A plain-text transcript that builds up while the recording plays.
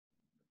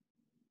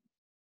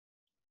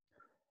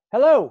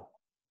Hello,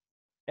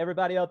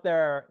 everybody out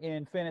there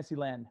in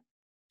Fantasyland.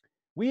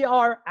 We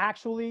are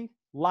actually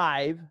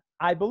live,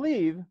 I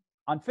believe,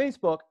 on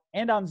Facebook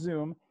and on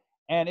Zoom,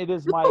 and it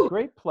is my Woo!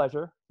 great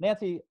pleasure,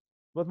 Nancy,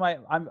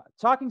 I'm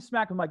talking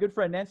smack with my good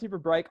friend Nancy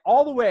Verbrike,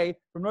 all the way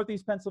from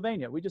Northeast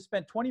Pennsylvania. We just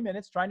spent 20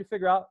 minutes trying to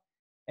figure out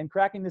and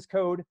cracking this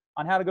code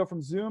on how to go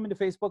from Zoom into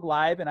Facebook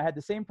Live, and I had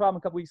the same problem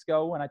a couple weeks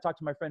ago when I talked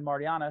to my friend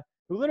Mariana,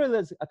 who literally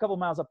lives a couple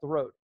miles up the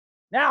road.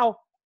 Now,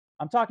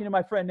 I'm talking to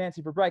my friend Nancy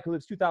Verbrike, who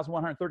lives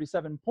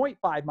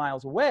 2,137.5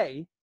 miles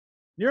away,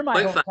 near my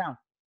Point five. hometown.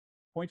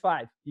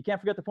 0.5. You can't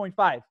forget the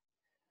 0.5.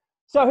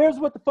 So here's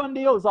what the fun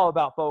deal is all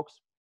about, folks.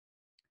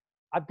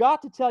 I've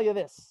got to tell you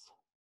this.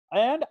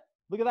 And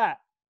look at that.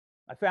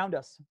 I found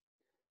us.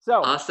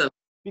 So Awesome.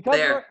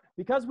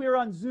 because we're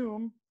on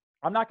Zoom,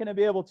 I'm not going to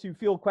be able to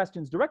field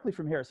questions directly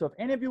from here. So if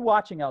any of you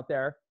watching out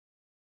there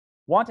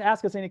want to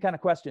ask us any kind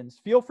of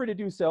questions, feel free to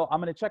do so. I'm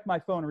going to check my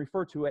phone and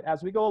refer to it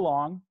as we go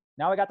along.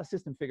 Now I got the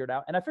system figured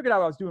out. And I figured out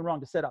what I was doing wrong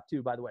to set up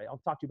too, by the way.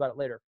 I'll talk to you about it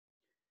later.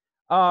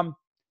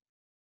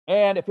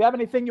 And if you have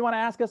anything you want to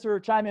ask us or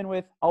chime in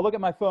with, I'll look at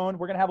my phone.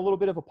 We're going to have a little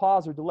bit of a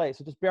pause or delay.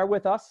 So just bear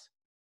with us.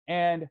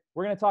 And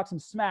we're going to talk some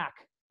smack.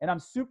 And I'm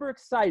super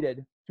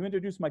excited to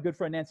introduce my good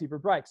friend Nancy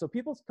Verbrike. So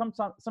people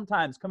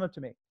sometimes come up to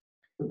me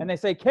and they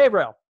say,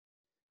 Gabriel,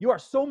 you are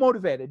so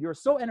motivated. You're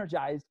so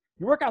energized.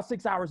 You work out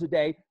 6 hours a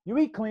day. You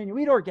eat clean. You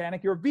eat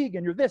organic. You're a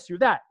vegan. You're this, you're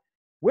that.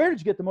 Where did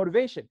you get the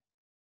motivation?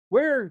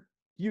 Where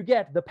do you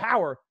get the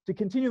power to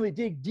continually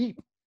dig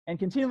deep and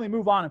continually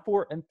move on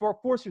and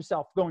force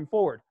yourself going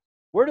forward?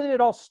 Where did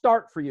it all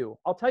start for you?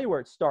 I'll tell you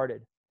where it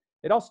started.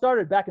 It all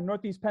started back in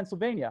Northeast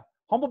Pennsylvania,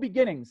 humble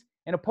beginnings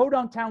in a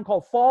podunk town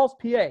called Falls,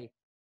 PA,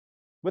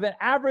 with an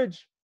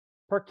average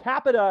per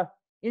capita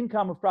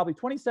income of probably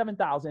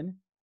 27,000.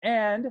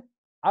 And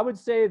I would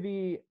say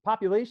the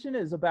population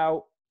is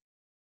about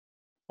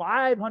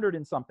 500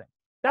 and something.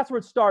 That's where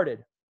it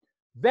started.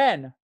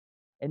 Then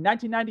in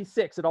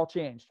 1996, it all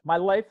changed. My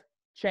life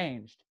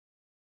changed.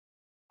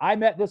 I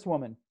met this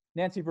woman,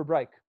 Nancy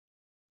Verbrike.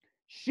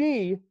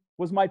 She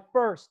was my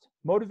first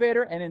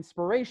motivator and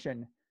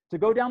inspiration to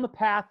go down the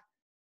path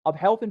of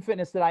health and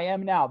fitness that I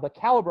am now, the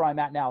caliber I'm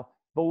at now,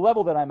 the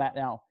level that I'm at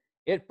now.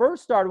 It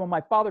first started when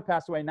my father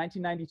passed away in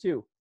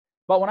 1992.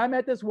 But when I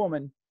met this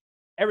woman,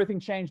 everything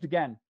changed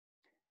again.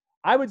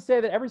 I would say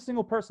that every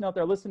single person out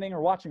there listening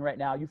or watching right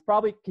now, you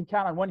probably can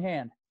count on one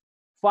hand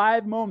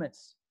 5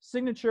 moments,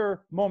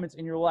 signature moments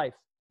in your life,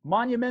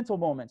 monumental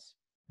moments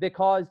that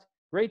caused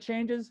great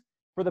changes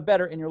for the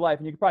better in your life.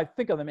 And you can probably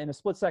think of them in a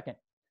split second.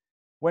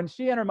 When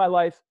she entered my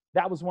life,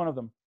 that was one of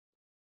them.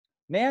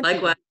 Nancy,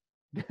 Likewise.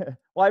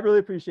 well, I really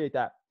appreciate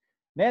that.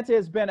 Nancy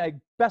has been a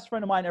best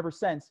friend of mine ever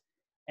since.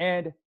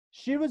 And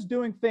she was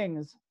doing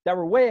things that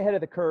were way ahead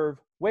of the curve,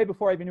 way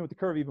before I even knew what the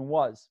curve even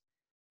was.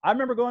 I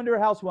remember going to her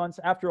house once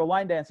after a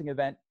line dancing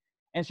event,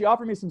 and she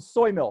offered me some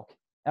soy milk.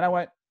 And I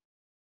went,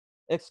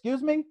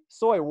 excuse me,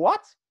 soy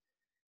what?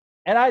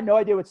 And I had no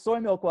idea what soy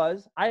milk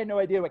was. I had no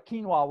idea what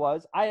quinoa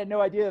was. I had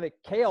no idea that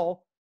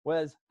kale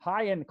was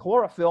high in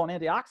chlorophyll and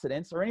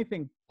antioxidants or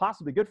anything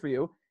possibly good for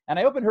you. And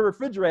I opened her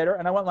refrigerator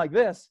and I went like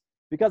this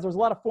because there's a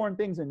lot of foreign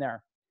things in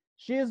there.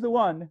 She is the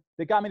one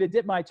that got me to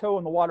dip my toe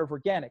in the water of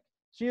organic.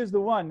 She is the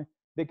one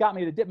that got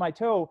me to dip my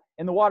toe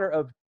in the water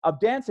of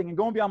dancing and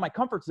going beyond my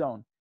comfort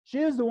zone. She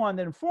is the one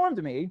that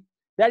informed me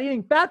that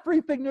eating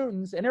fat-free Fig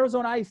Newtons and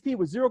Arizona iced tea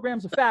with 0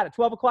 grams of fat at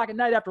 12 o'clock at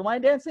night after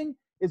line dancing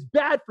is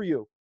bad for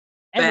you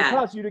and will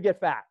cause you to get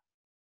fat.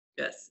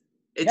 Yes.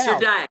 It's your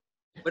diet.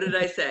 What did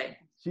I say?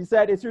 She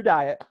said, it's your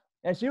diet.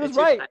 And she was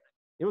right.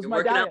 It was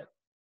my diet.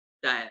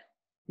 Diet.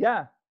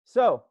 Yeah.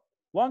 So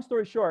long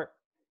story short,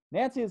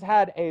 Nancy has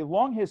had a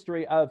long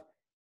history of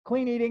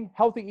clean eating,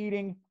 healthy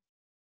eating,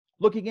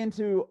 looking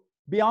into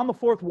beyond the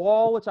fourth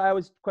wall, which I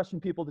always question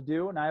people to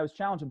do, and I always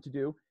challenge them to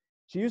do.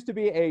 She used to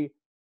be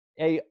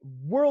a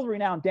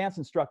world-renowned dance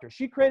instructor.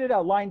 She created a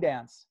line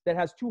dance that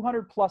has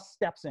 200 plus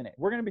steps in it.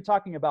 We're going to be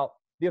talking about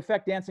the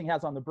effect dancing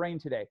has on the brain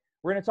today.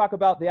 We're going to talk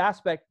about the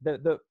aspect,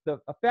 the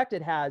effect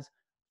it has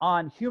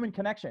on human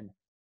connection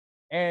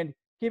and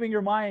keeping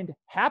your mind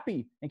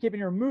happy and keeping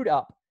your mood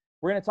up.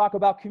 We're going to talk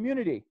about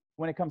community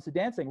when it comes to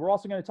dancing. We're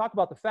also going to talk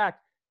about the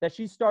fact that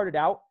she started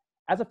out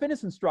as a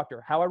fitness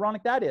instructor, how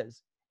ironic that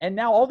is. And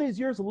now all these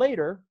years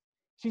later,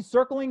 she's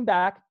circling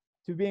back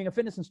to being a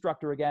fitness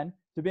instructor again,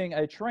 to being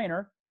a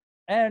trainer,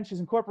 and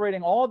she's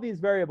incorporating all of these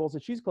variables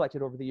that she's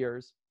collected over the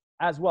years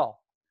as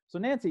well. So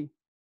Nancy,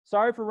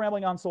 sorry for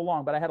rambling on so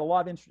long, but I had a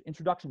lot of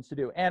introductions to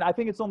do. And I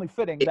think it's only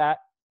fitting that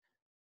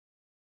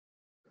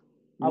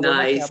I wear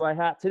my cowboy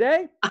hat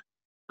today.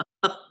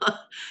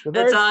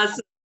 That's awesome.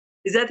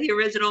 Is that the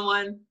original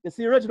one? It's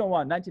the original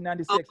one,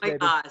 1996. Oh my baby.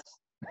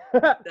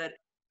 gosh. That's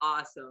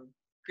awesome.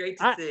 Great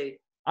to see.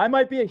 I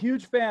might be a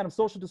huge fan of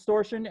Social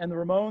Distortion and the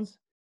Ramones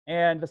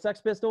and the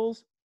Sex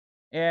Pistols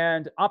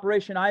and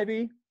Operation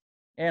Ivy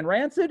and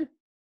Rancid,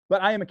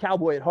 but I am a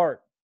cowboy at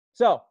heart.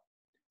 So,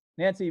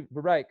 Nancy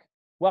Verbrike,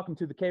 welcome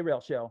to the K-Rail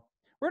Show.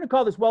 We're going to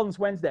call this Wellness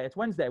Wednesday. It's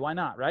Wednesday. Why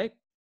not, right?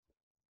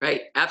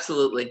 Right.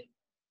 Absolutely.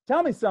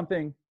 Tell me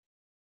something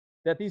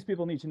that these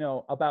people need to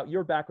know about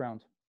your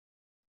background?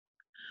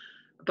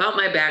 About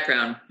my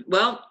background.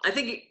 Well, I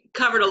think you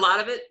covered a lot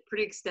of it,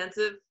 pretty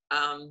extensive.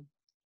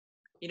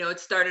 It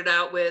started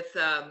out with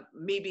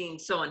me being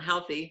so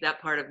unhealthy,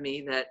 that part of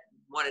me that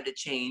wanted to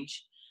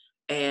change.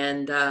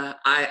 And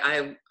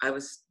I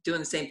was doing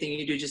the same thing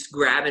you do, just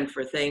grabbing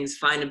for things,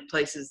 finding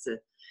places to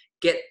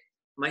get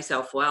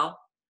myself well.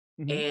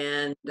 Mm-hmm.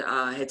 And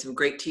I had some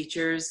great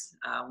teachers.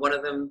 One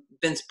of them,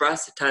 Vince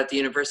Bruss, taught at the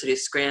University of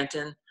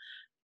Scranton.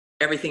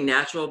 Everything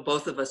Natural.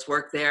 Both of us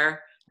worked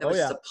there. That Oh was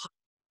just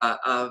yeah.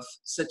 a of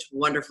such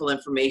wonderful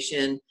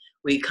information.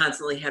 We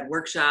constantly had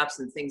workshops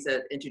and things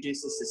that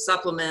introduced us to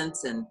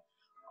supplements and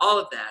all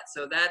of that.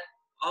 So that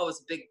all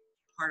was a big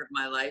part of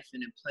my life,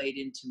 and it played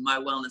into my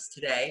wellness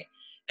today.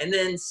 And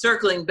then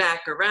circling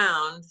back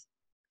around,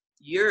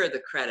 you're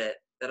the credit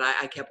that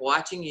I kept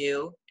watching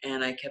you,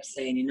 and I kept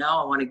saying,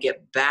 I want to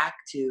get back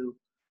to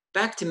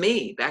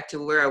me, back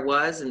to where I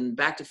was, and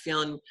back to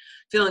feeling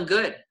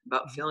good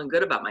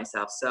about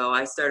myself. So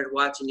I started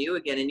watching you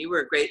again, and you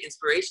were a great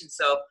inspiration.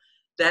 So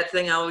that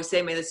thing I always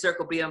say, may the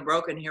circle be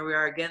unbroken. Here we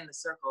are again, the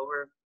circle.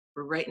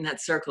 We're right in that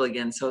circle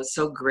again. So it's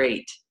so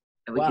great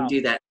that we can Wow.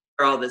 do that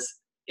for all this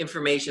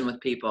information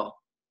with people.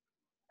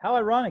 How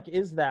ironic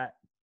is that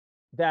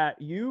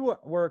you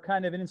were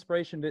kind of an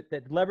inspiration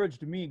that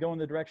leveraged me going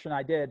the direction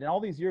I did, and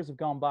all these years have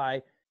gone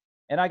by,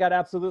 and I got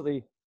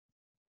absolutely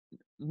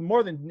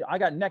I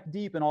got neck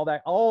deep in all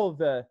of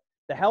the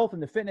health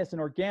and the fitness and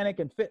organic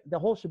and fit, the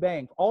whole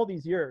shebang, all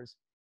these years.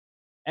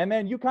 And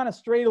then you kind of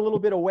strayed a little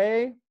bit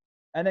away,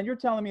 and then you're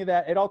telling me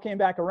that it all came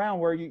back around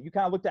where you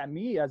kind of looked at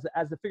me as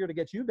the figure to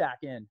get you back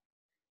in.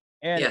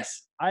 And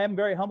Yes. I am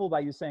very humbled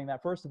by you saying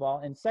that, first of all.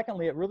 And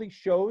secondly, it really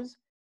shows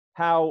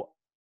how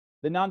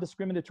the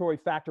non-discriminatory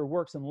factor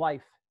works in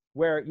life,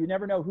 where you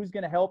never know who's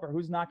going to help or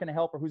who's not going to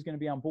help or who's going to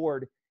be on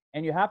board.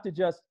 And you have to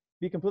just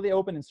be completely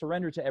open and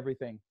surrender to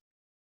everything.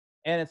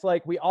 And it's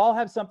like, we all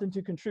have something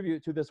to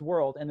contribute to this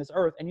world and this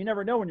earth, and you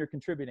never know when you're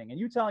contributing. And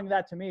you telling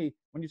that to me,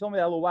 when you told me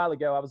that a little while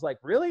ago, I was like,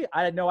 really?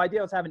 I had no idea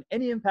I was having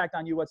any impact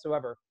on you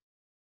whatsoever.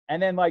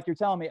 And then like, you're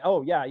telling me,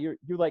 oh yeah, you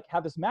like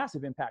have this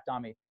massive impact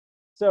on me.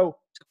 So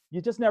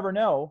you just never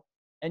know.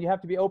 And you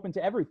have to be open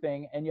to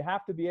everything, and you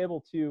have to be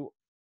able to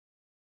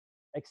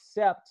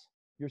accept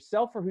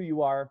yourself for who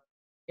you are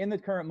in the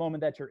current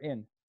moment that you're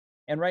in.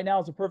 And right now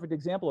is a perfect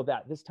example of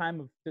that.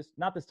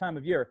 Not this time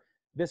of year,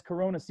 this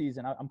Corona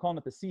season. I'm calling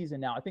it the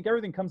season now. I think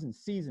everything comes in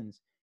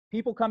seasons.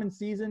 People come in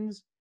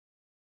seasons.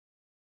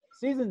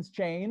 Seasons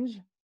change,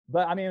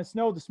 but I mean, it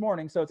snowed this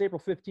morning, so it's April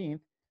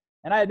 15th,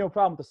 and I had no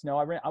problem with the snow.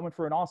 I went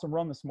for an awesome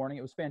run this morning.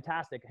 It was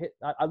fantastic.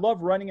 I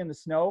love running in the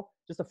snow.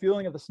 Just the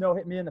feeling of the snow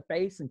hitting me in the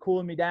face and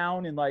cooling me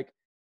down, and like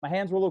my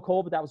hands were a little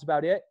cold, but that was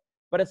about it.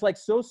 But it's like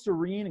so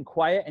serene and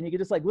quiet, and you can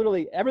just like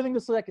literally everything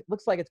looks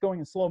like it's going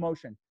in slow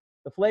motion.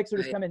 The flakes are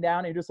just coming down,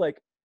 and you're just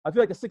like, I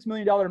feel like a $6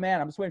 million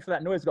man. I'm just waiting for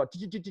that noise to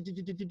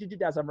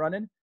go as I'm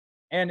running.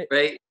 And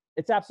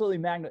it's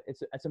absolutely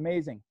it's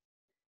amazing.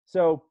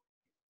 So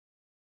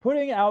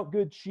putting out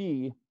good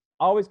chi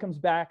always comes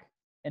back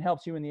and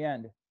helps you in the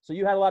end. So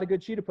you had a lot of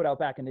good chi to put out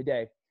back in the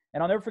day.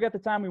 And I'll never forget the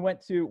time we went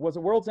to, was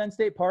it World's End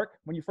State Park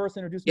when you first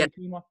introduced me to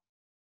quinoa?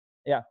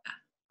 Yeah.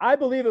 I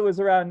believe it was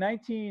around I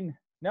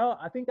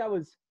think it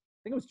was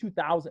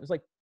 2000. It was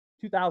like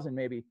 2000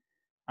 maybe.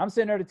 I'm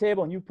sitting there at a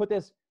table, and you put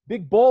this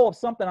big bowl of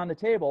something on the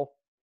table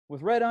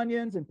with red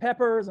onions and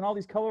peppers and all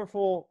this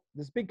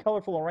big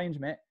colorful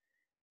arrangement.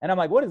 And I'm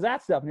like, what is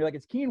that stuff? And you're like,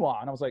 it's quinoa.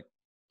 And I was like,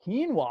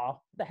 quinoa? What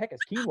the heck is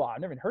quinoa?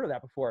 I've never even heard of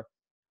that before.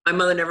 My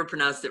mother never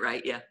pronounced it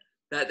right. Yeah.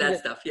 That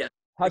stuff. Yeah.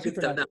 How'd she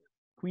pronounce it?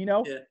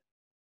 Quinoa?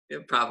 Yeah,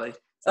 probably.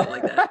 Something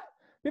like that.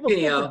 People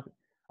still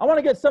I want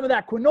to get some of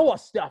that quinoa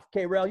stuff,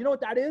 K-Rail. You know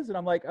what that is? And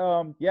I'm like,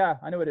 yeah,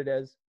 I know what it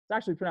is. It's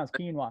actually pronounced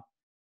quinoa.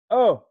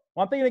 Oh,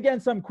 well, I'm thinking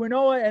again, some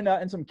quinoa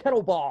and some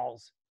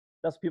kettlebells.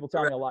 That's what people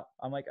tell me a lot.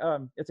 I'm like,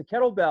 it's a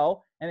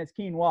kettlebell and it's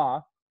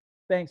quinoa.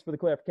 Thanks for the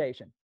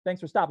clarification.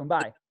 Thanks for stopping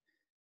by.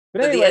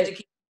 But anyway,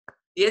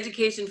 the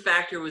education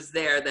factor was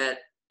there, that,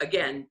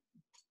 again,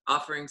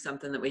 offering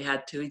something that we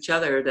had to each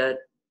other that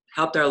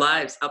helped our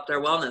lives, helped our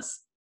wellness.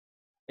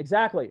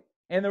 Exactly.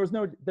 And there's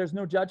no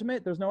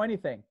judgment. There's no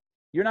anything.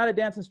 You're not a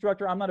dance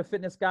instructor. I'm not a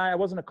fitness guy. I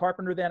wasn't a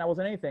carpenter then. I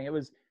wasn't anything. It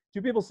was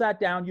two people sat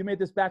down. You made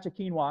this batch of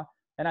quinoa.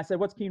 And I said,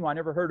 what's quinoa? I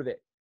never heard of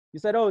it. You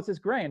said, oh, it's this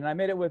grain. And I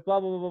made it with blah,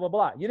 blah, blah, blah, blah,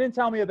 blah. You didn't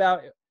tell me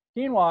about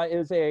quinoa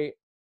is a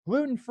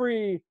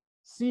gluten-free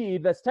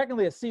seed that's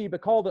technically a seed,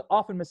 but called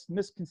often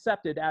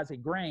misconcepted as a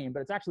grain, but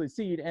it's actually a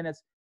seed, and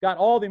it's got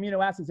all the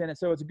amino acids in it.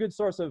 So it's a good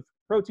source of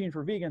protein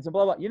for vegans and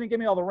blah, blah. You didn't give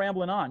me all the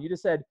rambling on. You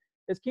just said,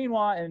 it's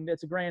quinoa and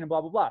it's a grain and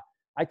blah, blah, blah.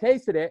 I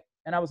tasted it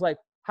and I was like,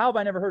 how have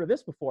I never heard of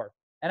this before?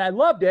 And I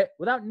loved it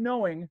without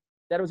knowing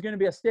that it was going to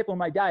be a staple in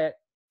my diet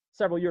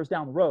several years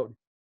down the road.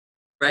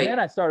 Right. And then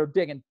I started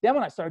digging. Then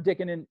when I started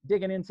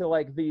digging into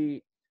like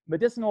the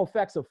medicinal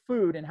effects of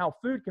food and how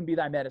food can be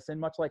thy medicine,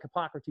 much like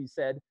Hippocrates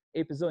said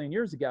 8 bazillion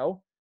years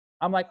ago,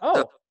 I'm like,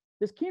 oh,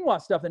 this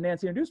quinoa stuff that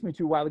Nancy introduced me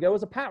to a while ago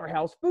is a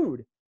powerhouse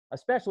food,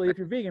 especially if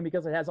you're vegan,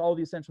 because it has all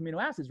the essential amino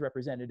acids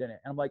represented in it.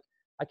 And I'm like,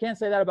 I can't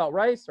say that about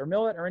rice or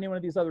millet or any one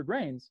of these other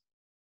grains.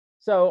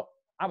 So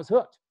I was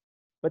hooked.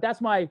 But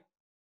that's my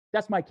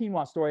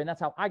quinoa story, and that's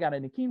how I got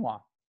into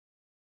quinoa.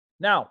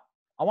 Now,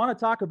 I want to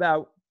talk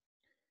about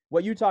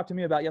what you talked to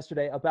me about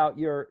yesterday about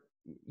you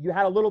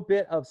had a little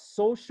bit of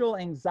social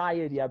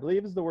anxiety, I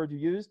believe is the word you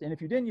used. And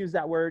if you didn't use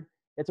that word,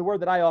 it's a word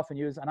that I often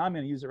use, and I'm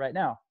going to use it right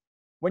now.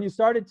 When you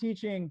started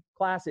teaching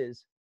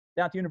classes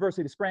down at the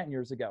University of Scranton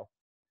years ago,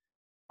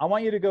 I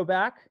want you to go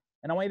back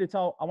and I want you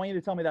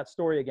to tell me that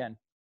story again.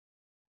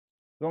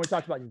 When we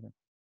talked about you.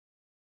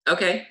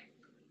 Okay.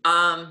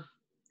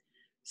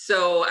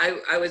 So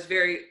I was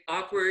very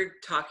awkward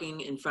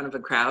talking in front of a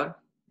crowd,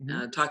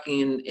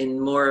 talking in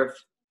more of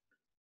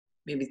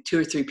maybe 2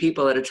 or 3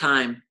 people at a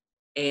time.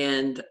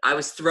 And I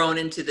was thrown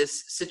into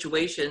this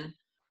situation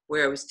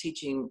where I was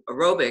teaching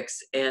aerobics,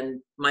 and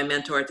my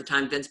mentor at the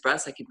time, Vince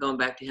Bruss, I keep going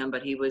back to him,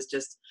 but he was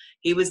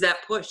that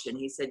push. And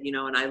he said, you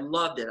know, and I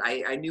loved it.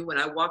 I knew when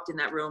I walked in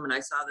that room and I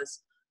saw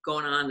this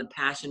going on, the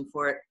passion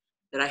for it,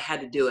 that I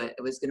had to do it.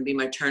 It was going to be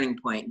my turning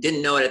point.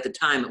 Didn't know it at the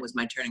time it was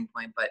my turning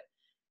point, but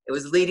it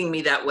was leading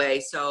me that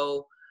way.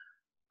 So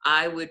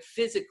I would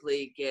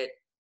physically get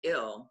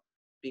ill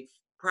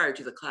prior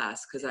to the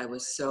class because I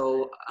was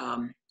so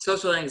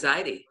social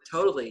anxiety,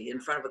 totally in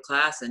front of a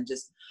class, and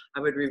just I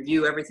would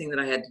review everything that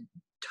I had to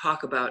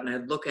talk about, and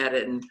I'd look at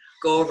it and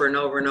go over and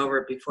over and over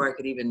it before I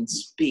could even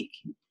speak.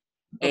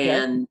 Okay.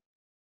 And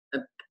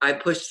I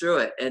pushed through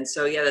it. And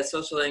so, yeah, that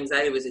social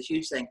anxiety was a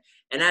huge thing.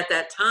 And at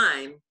that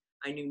time,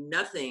 I knew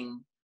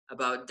nothing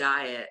about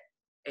diet,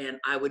 and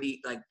I would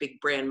eat like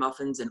big bran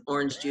muffins and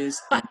orange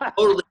juice and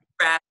totally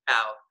crash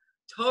out.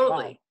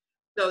 Totally. Wow.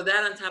 So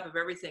that on top of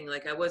everything,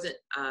 like I wasn't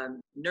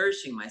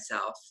nourishing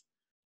myself,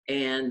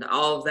 and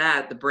all of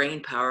that, the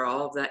brain power,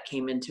 all of that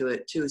came into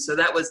it too. So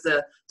that was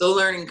the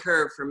learning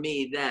curve for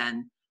me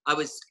then. I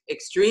was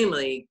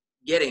extremely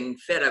getting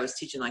fit. I was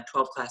teaching like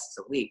 12 classes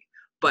a week.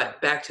 But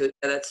back to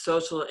that,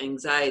 social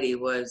anxiety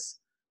was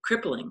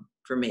crippling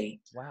for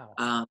me.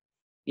 Wow.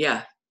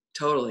 Yeah,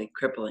 totally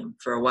crippling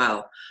for a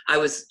while. I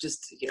was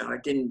just,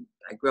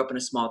 I grew up in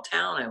a small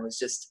town. I was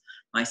just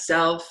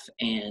myself,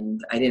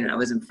 and I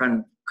was in front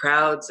of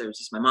crowds. There was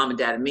just my mom and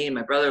dad and me and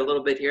my brother a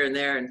little bit here and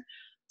there. And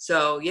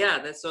so, yeah,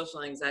 that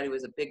social anxiety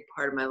was a big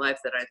part of my life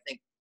that I think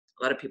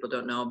a lot of people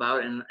don't know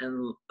about. And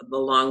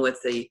along with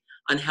the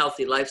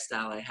unhealthy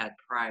lifestyle I had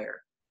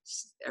prior,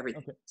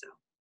 everything.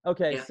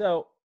 Okay. Yeah.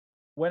 So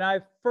when I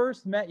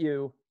first met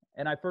you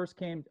and I first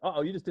came,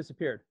 you just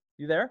disappeared.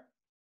 You there?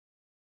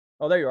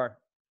 Oh, there you are.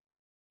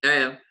 I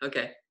am.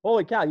 Okay.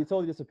 Holy cow, you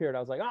totally disappeared. I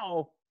was like, I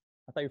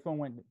thought your phone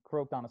went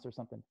croaked on us or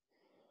something.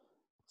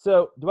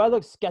 So do I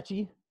look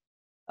sketchy?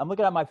 I'm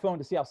looking at my phone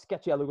to see how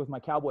sketchy I look with my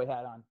cowboy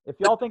hat on. If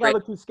y'all think I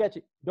look too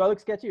sketchy, do I look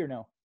sketchy or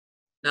no?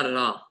 Not at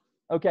all.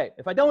 Okay.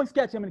 If I don't look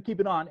sketchy, I'm going to keep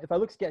it on. If I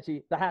look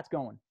sketchy, the hat's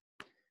going.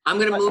 I'm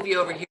going to move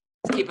you over here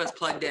to keep us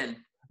plugged in.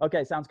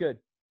 Okay. Sounds good.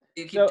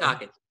 You keep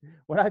talking.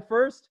 When I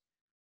first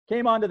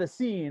came onto the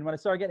scene, when I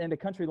started getting into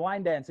country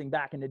line dancing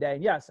back in the day,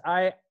 yes,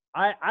 I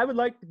would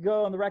like to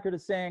go on the record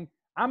as saying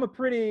I'm a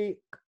pretty,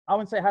 I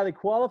wouldn't say highly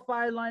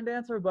qualified line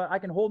dancer, but I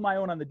can hold my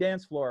own on the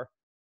dance floor.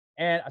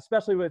 And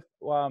especially with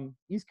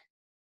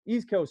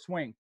East Coast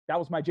swing. That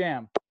was my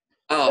jam.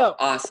 Oh,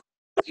 awesome.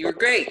 You were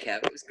great,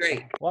 Kev. It was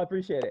great. Well, I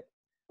appreciate it.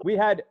 We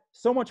had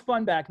so much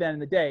fun back then in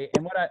the day.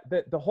 And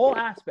the whole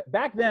aspect,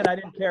 back then I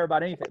didn't care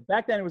about anything.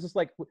 Back then it was just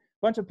like a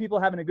bunch of people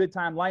having a good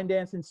time, line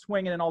dancing,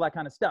 swinging, and all that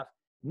kind of stuff.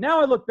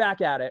 Now I look back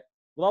at it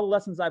with all the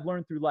lessons I've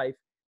learned through life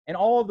and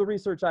all of the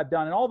research I've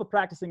done and all the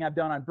practicing I've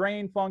done on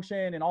brain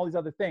function and all these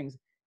other things.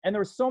 And there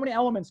were so many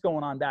elements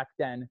going on back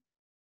then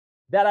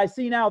that I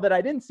see now that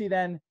I didn't see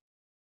then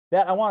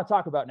that I want to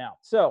talk about now.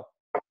 So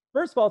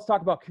first of all, let's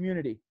talk about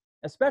community,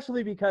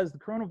 especially because the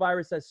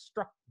coronavirus has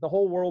struck the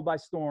whole world by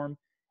storm.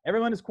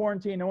 Everyone is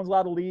quarantined. No one's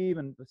allowed to leave,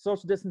 and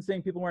social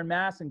distancing, people wearing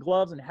masks and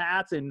gloves and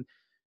hats and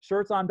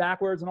shirts on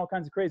backwards and all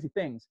kinds of crazy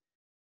things.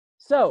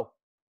 So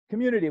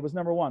community was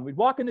number one. We'd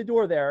walk in the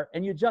door there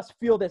and you just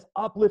feel this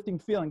uplifting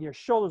feeling. Your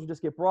shoulders would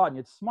just get broad and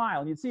you'd smile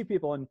and you'd see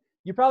people. And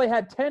you probably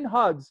had 10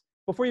 hugs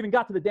before you even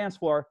got to the dance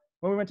floor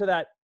when we went to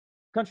that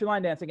country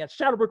line dancing at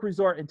Shadowbrook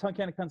Resort in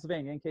Tunkhannock,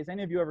 Pennsylvania, in case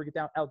any of you ever get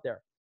out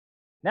there.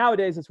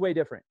 Nowadays, it's way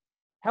different.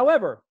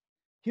 However,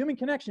 human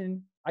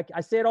connection,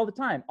 I say it all the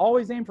time,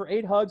 always aim for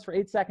 8 hugs for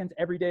 8 seconds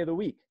every day of the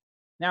week.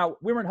 Now,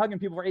 we weren't hugging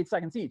people for 8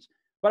 seconds each,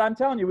 but I'm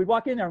telling you, we'd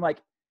walk in there, I'm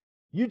like,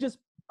 you just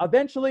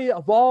eventually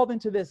evolve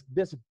into this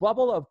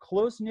bubble of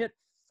close-knit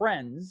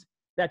friends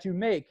that you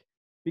make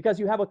because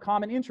you have a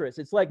common interest.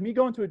 It's like me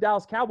going to a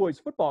Dallas Cowboys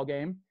football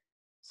game,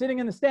 sitting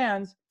in the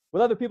stands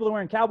with other people that are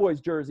wearing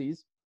Cowboys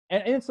jerseys,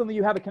 and instantly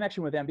you have a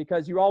connection with them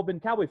because you've all been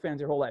Cowboy fans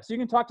your whole life. So you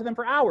can talk to them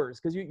for hours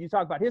because you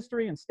talk about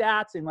history and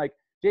stats and like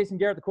Jason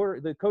Garrett,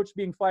 the coach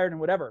being fired and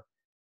whatever.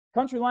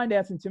 Country line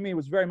dancing to me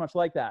was very much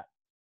like that.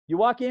 You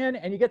walk in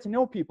and you get to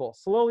know people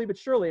slowly but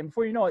surely. And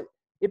before you know it,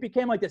 it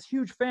became like this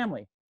huge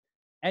family.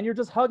 And you're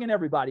just hugging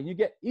everybody. You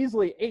get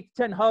easily 8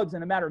 to 10 hugs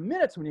in a matter of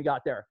minutes when you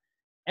got there.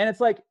 And it's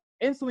like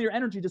instantly your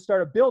energy just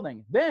started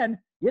building. Then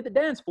you hit the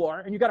dance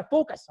floor and you got to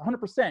focus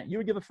 100%. You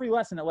would give a free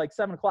lesson at like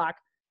 7 o'clock.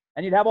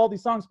 and you'd have all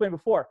these songs playing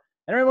before,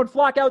 and everyone would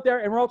flock out there,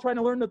 and we're all trying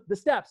to learn the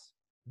steps.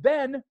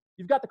 Then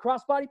you've got the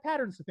crossbody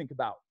patterns to think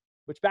about,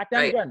 which back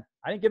then, again,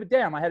 I didn't give a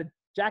damn. I had a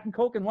Jack and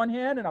Coke in one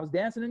hand, and I was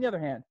dancing in the other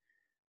hand.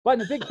 But in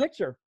the big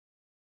picture,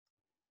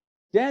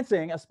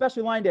 dancing,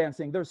 especially line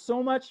dancing, there's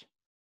so much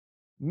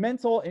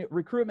mental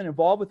recruitment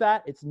involved with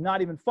that. It's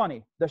not even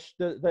funny. The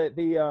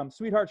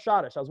Sweetheart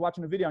Schottish, I was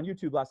watching a video on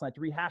YouTube last night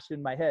to rehash it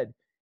in my head.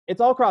 It's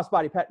all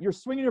crossbody pat. You're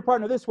swinging your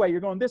partner this way.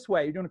 You're going this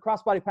way. You're doing a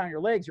crossbody pat on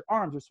your legs, your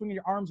arms. You're swinging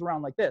your arms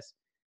around like this.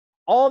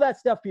 All that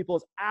stuff, people,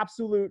 is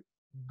absolute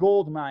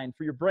gold mine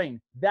for your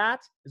brain.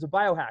 That is a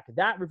biohack.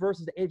 That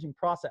reverses the aging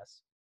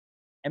process.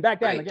 And back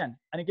then, again,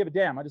 I didn't give a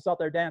damn. I just out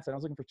there dancing. I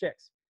was looking for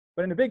chicks.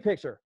 But in the big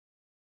picture,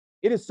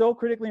 it is so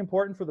critically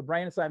important for the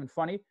brain. It's not even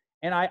funny.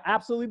 And I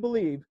absolutely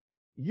believe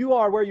you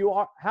are where you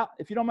are. How,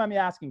 if you don't mind me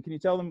asking, can you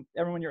tell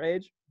everyone your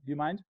age? Do you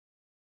mind?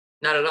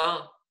 Not at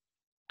all.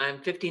 I'm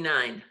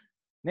 59.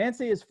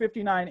 Nancy is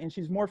 59, and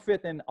she's more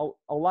fit than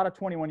a lot of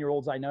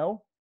 21-year-olds I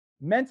know,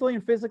 mentally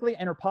and physically,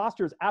 and her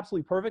posture is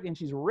absolutely perfect, and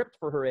she's ripped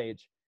for her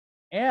age.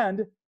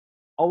 And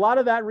a lot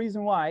of that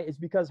reason why is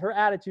because her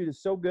attitude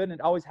is so good, and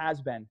it always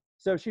has been.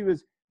 So she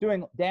was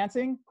doing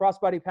dancing,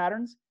 crossbody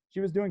patterns.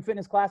 She was doing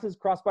fitness classes,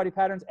 crossbody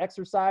patterns,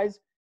 exercise.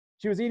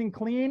 She was eating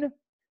clean,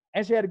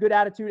 and she had a good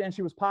attitude, and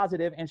she was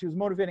positive, and she was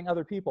motivating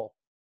other people.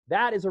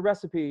 That is a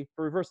recipe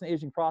for reversing the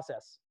aging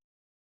process.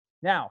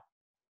 Now,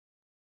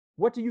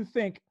 what do you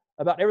think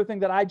about everything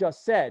that I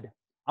just said?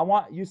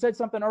 You said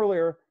something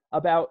earlier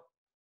about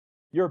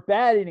your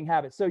bad eating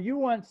habits. So you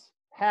once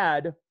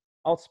had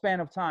a span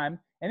of time,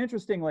 and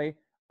interestingly,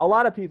 a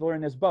lot of people are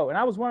in this boat, and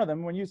I was one of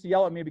them when you used to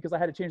yell at me because I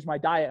had to change my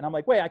diet, and I'm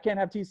like, wait, I can't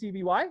have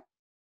TCVY?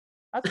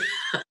 That's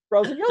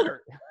frozen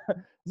yogurt.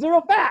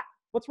 Zero fat.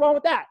 What's wrong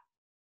with that?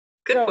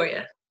 Good for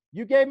you.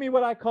 You gave me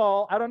what I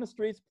call, out on the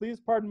streets, please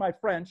pardon my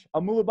French,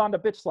 a mulabanda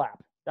bitch slap.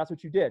 That's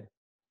what you did.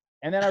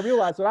 And then I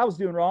realized what I was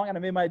doing wrong, and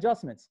I made my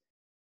adjustments.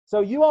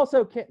 So you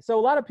also so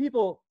a lot of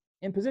people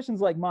in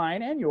positions like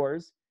mine and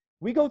yours,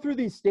 we go through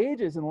these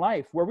stages in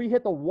life where we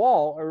hit the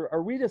wall,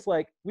 or we just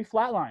we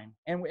flatline,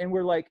 and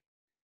we're like,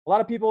 a lot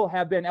of people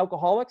have been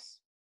alcoholics,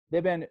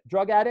 they've been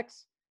drug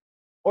addicts,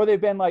 or they've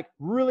been like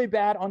really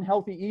bad,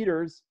 unhealthy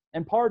eaters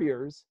and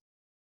partiers.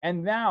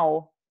 And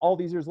now, all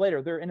these years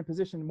later, they're in a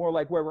position more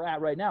like where we're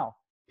at right now,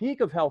 peak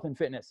of health and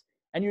fitness.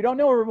 And you don't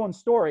know everyone's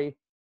story.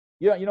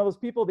 You know those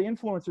people, the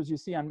influencers you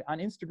see on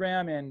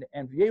Instagram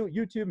and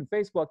YouTube and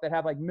Facebook that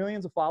have like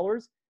millions of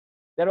followers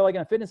that are like in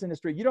the fitness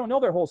industry. You don't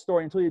know their whole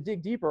story until you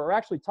dig deeper or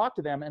actually talk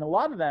to them. And a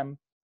lot of them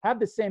have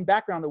the same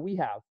background that we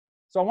have.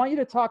 So I want you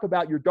to talk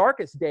about your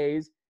darkest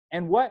days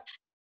and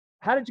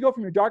how did you go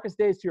from your darkest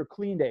days to your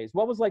clean days?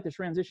 What was like the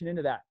transition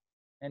into that?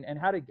 And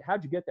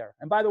how'd you get there?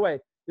 And by the way,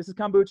 this is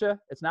kombucha.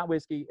 It's not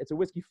whiskey. It's a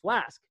whiskey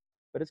flask,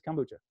 but it's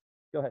kombucha.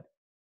 Go ahead.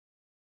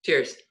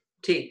 Cheers.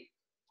 Tea.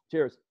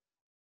 Cheers.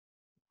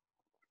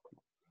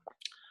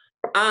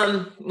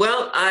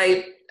 Well,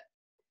 I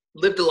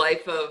lived a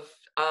life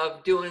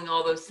of doing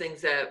all those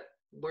things that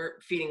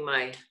weren't feeding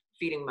my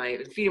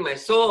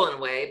soul in a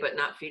way, but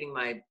not feeding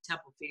my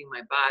temple, feeding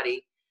my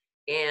body.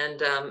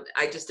 And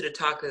I just did a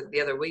talk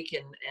the other week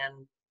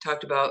and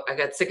talked about, I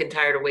got sick and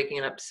tired of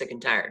waking up sick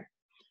and tired.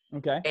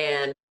 Okay.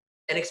 And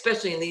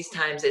especially in these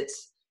times,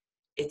 it's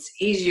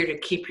easier to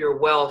keep your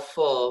well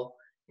full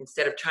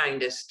instead of trying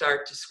to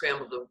start to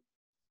scramble to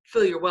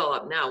fill your well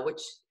up now,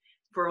 which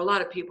for a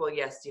lot of people,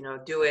 yes,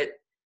 do it.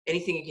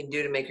 Anything you can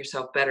do to make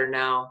yourself better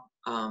now,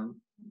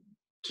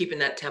 keeping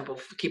that temple,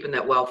 keeping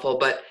that well full.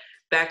 But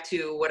back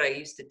to what I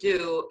used to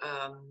do,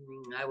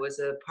 I was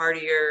a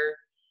partier,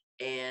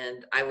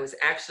 and I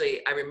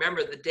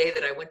remember the day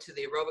that I went to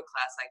the aerobic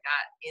class, I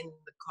got in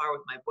the car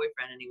with my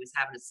boyfriend, and he was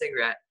having a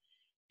cigarette.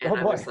 And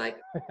I was like,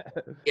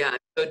 yeah, I'm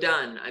so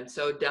done. I'm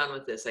so done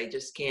with this. I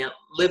just can't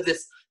live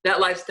that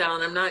lifestyle.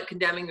 And I'm not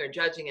condemning or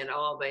judging at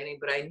all by any,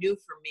 but I knew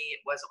for me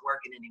it wasn't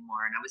working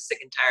anymore. And I was sick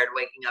and tired of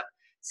waking up,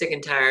 sick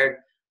and tired.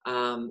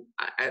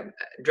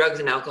 Drugs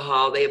and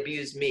alcohol, they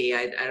abused me.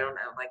 I don't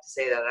like to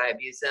say that I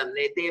abused them.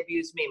 They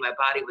abused me. My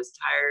body was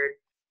tired,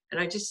 and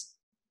I just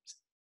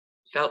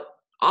felt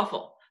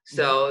awful.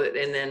 So,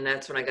 and then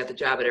that's when I got the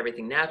job at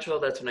Everything Natural.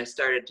 That's when I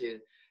started to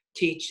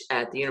teach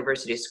at the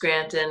University of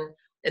Scranton.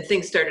 And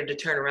things started to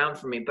turn around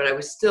for me, but I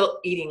was still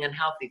eating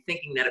unhealthy,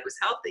 thinking that it was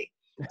healthy.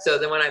 So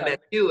then when I met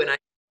you and I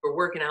were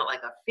working out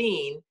like a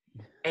fiend,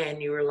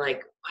 and you were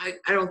like, I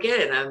don't get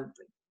it. I'm,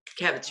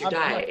 Kev, it's your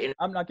diet.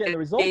 I'm not getting the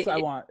results I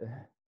want.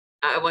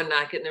 I was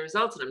not getting the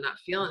results, and I'm not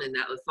feeling in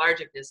that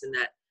lethargicness and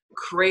that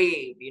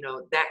crave.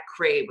 That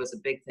crave was a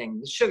big thing.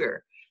 The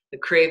sugar, the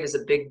crave is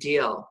a big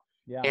deal.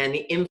 Yeah. And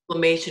the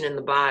inflammation in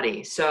the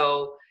body.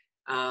 So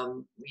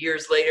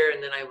years later,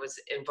 and then I was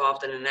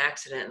involved in an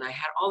accident, and I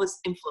had all this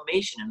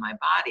inflammation in my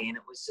body, and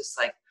it was just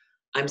like,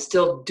 I'm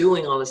still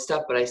doing all this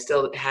stuff, but I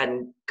still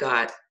hadn't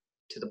got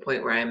to the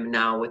point where I am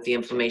now with the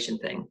inflammation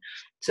thing.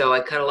 So I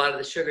cut a lot of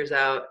the sugars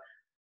out,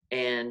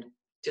 and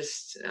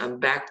just I'm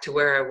back to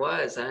where I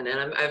was, and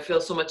I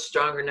feel so much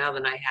stronger now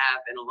than I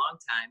have in a long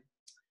time.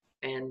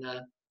 And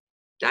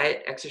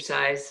diet,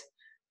 exercise,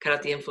 cut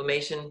out the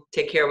inflammation,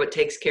 take care of what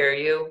takes care of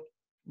you.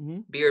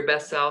 Mm-hmm. be your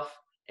best self,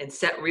 and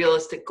set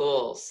realistic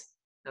goals.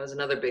 That was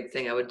another big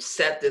thing. I would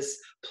set this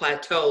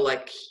plateau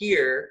like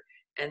here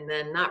and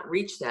then not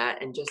reach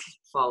that and just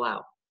fall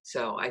out.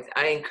 So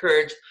I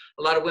encourage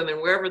a lot of women,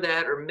 wherever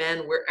that, or men,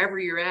 wherever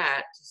you're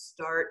at, to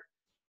start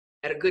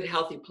at a good,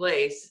 healthy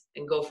place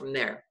and go from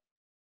there,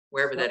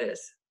 wherever that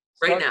is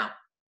right now.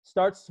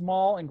 Start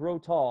small and grow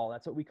tall.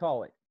 That's what we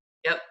call it.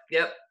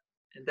 Yep,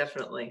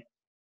 definitely.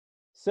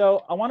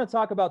 So I want to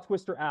talk about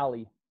Twister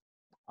Alley.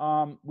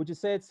 Would you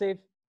say it's safe?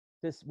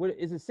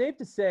 Is it safe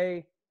to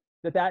say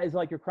that that is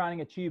like your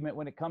crowning achievement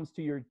when it comes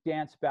to your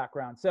dance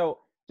background? So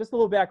just a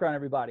little background,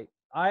 everybody.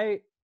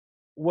 I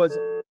was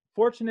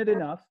fortunate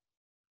enough,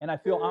 and I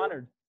feel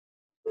honored.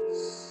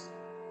 Is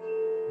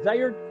that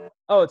your?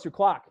 Oh, it's your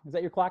clock. Is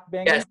that your clock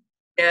banging?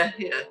 Yes.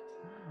 Yeah.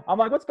 I'm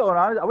like, what's going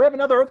on? We have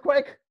another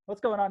earthquake?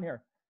 What's going on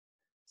here?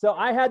 So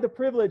I had the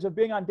privilege of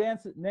being on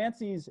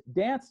Nancy's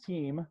dance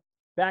team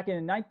back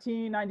in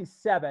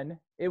 1997.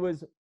 It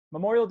was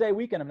Memorial Day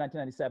weekend of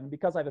 1997,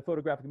 because I have a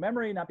photographic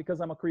memory, not because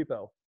I'm a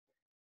creepo.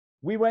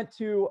 We went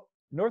to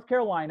North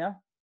Carolina.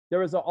 There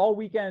was an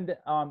all-weekend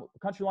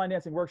country line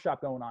dancing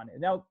workshop going on.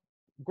 And now,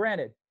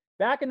 granted,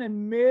 back in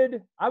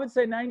the I would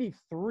say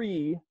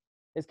 93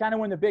 is kind of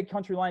when the big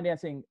country line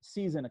dancing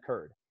season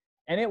occurred.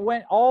 And it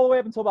went all the way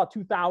up until about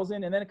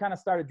 2000, and then it kind of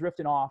started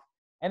drifting off.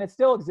 And it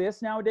still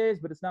exists nowadays,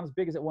 but it's not as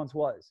big as it once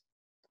was.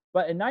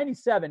 But in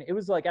 97, it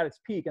was like at its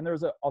peak, and there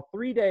was a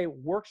 3-day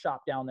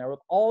workshop down there with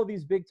all of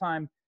these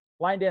big-time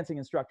line dancing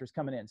instructors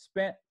coming in.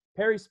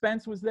 Perry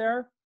Spence was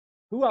there.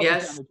 Who else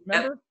was there?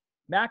 Remember?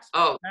 Max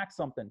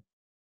something.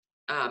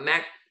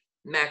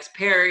 Max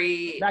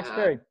Perry. Max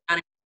Perry.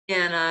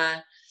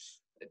 Anna.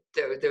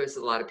 There was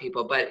a lot of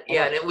people, but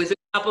yeah, and it was a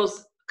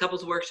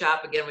couples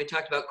workshop. Again, we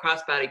talked about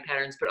cross-body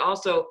patterns, but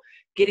also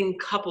getting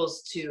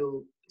couples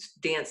to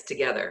dance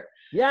together.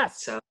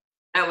 Yes. So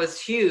that was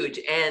huge,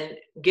 and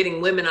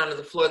getting women onto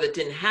the floor that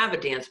didn't have a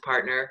dance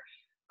partner,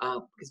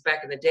 because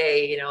back in the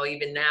day,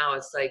 even now,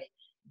 it's like,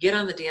 get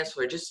on the dance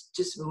floor.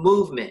 Just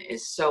movement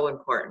is so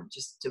important,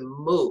 just to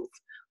move,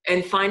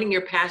 and finding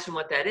your passion,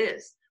 what that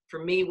is.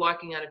 For me,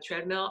 walking on a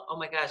treadmill, oh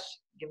my gosh,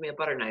 give me a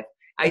butter knife.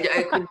 I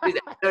couldn't do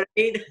that. You know what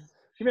I mean?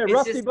 Give me a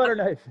rusty butter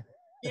knife.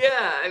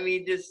 Yeah,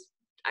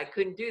 I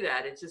couldn't do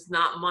that. It's just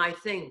not my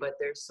thing, but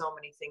there's so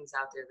many things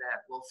out there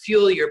that will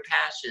fuel your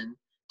passion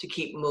to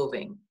keep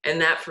moving.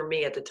 And that for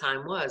me at the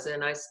time was,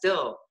 and I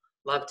still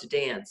love to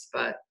dance,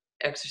 but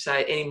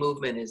exercise, any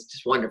movement is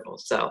just wonderful.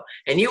 So,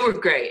 and you were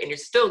great, and you're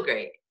still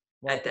great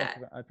at that.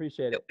 I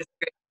appreciate it. It was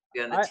great to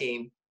be on the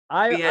team.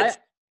 We had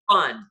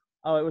fun.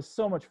 Oh, it was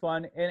so much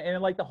fun.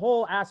 And like the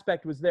whole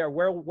aspect was there,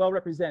 well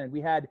represented.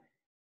 We had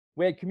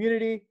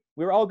community.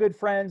 We were all good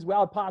friends. We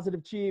all had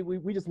positive chi.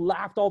 We just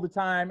laughed all the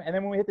time. And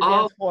then when we hit the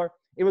dance floor,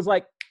 it was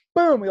like,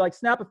 boom, we like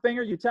snap a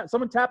finger.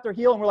 Someone tapped their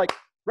heel, and we're like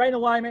right in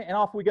alignment, and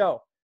off we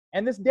go.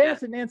 And this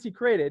dance that Nancy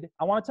created,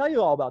 I want to tell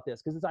you all about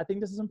this, because I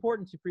think this is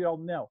important for you all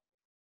to know.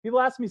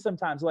 People ask me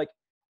sometimes, like,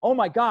 oh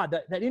my God,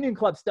 that Indian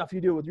club stuff you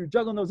do with you're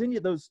juggling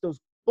those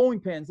bowling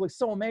pins looks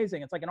so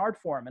amazing. It's like an art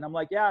form. And I'm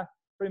like, yeah,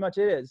 pretty much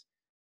it is.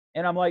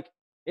 And I'm like,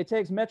 it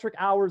takes metric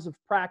hours of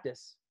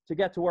practice to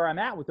get to where I'm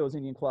at with those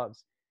Indian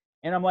clubs.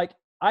 And I'm like,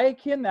 I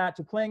akin that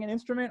to playing an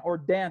instrument or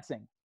dance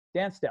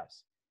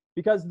steps,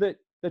 because the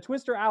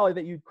Twister Alley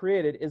that you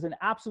created is an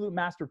absolute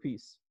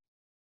masterpiece.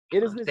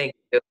 It is this. Thank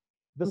you.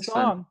 The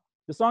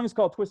song is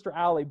called Twister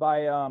Alley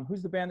by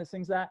who's the band that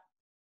sings that?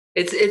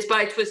 It's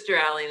by Twister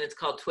Alley, and it's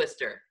called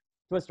Twister.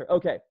 Twister.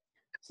 Okay.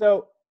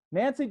 So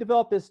Nancy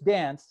developed this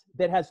dance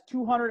that has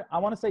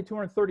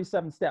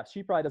 237 steps.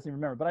 She probably doesn't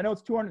even remember, but I know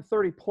it's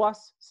 230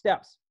 plus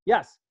steps.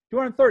 Yes,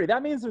 230.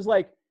 That means there's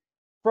like,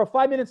 for a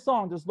 5-minute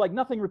song, there's like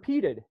nothing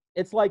repeated.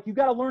 It's like you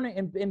got to learn it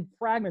in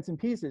fragments and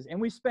pieces. And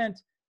we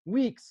spent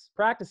weeks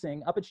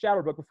practicing up at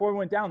Shadowbrook before we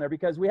went down there,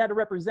 because we had to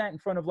represent in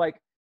front of like,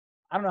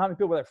 I don't know how many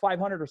people were there,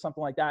 500 or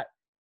something like that,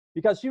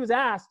 because she was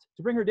asked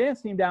to bring her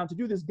dance team down to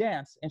do this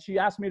dance, and she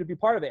asked me to be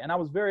part of it. And I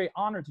was very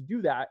honored to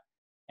do that.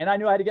 And I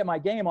knew I had to get my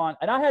game on,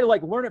 and I had to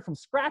like learn it from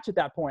scratch at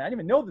that point. I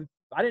didn't know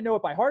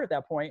it by heart at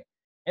that point,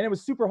 and it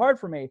was super hard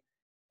for me.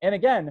 And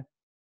again,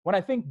 when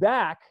I think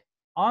back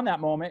on that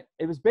moment,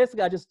 it was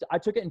basically I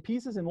took it in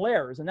pieces and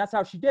layers, and that's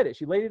how she did it.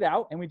 She laid it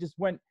out, and we just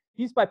went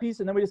piece by piece,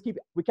 and then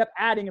we kept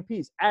adding a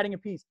piece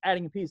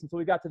until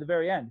we got to the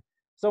very end.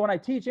 So when I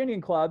teach Indian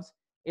clubs,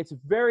 it's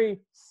very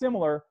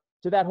similar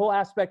to that whole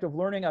aspect of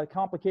learning a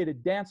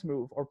complicated dance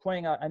move or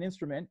playing an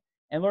instrument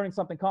and learning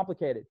something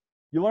complicated.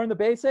 You learn the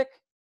basic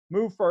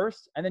move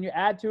first, and then you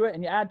add to it,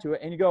 and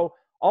you go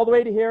all the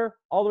way to here,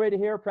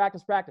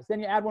 practice. Then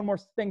you add one more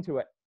thing to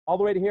it, all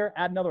the way to here,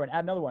 add another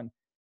one.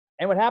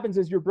 And what happens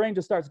is your brain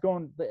just starts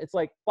going, it's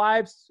like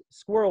 5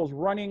 squirrels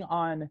running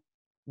on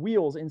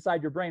wheels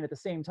inside your brain at the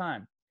same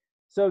time.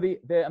 So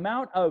the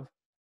amount of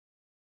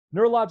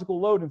neurological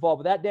load involved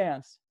with that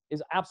dance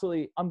is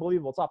absolutely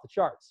unbelievable. It's off the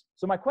charts.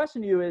 So my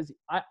question to you is,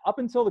 up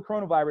until the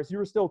coronavirus, you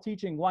were still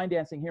teaching line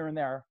dancing here and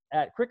there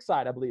at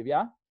Creekside, I believe,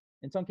 yeah?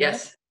 In Tunkhannock?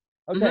 Yes.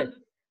 Okay.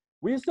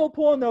 Were you still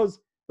pulling those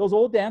those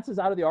old dances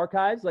out of the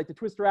archives, like the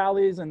Twister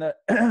Alleys and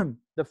the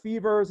the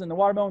Fevers and the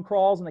Watermelon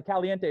Crawls and the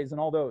Calientes and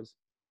all those?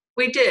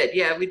 We did.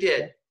 Yeah, we Yeah.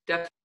 did.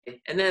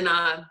 Definitely. And then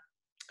I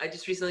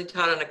just recently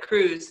taught on a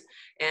cruise,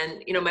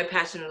 and my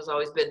passion has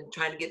always been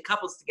trying to get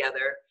couples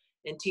together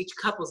and teach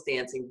couples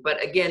dancing.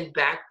 But again,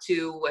 back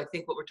to, I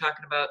think what we're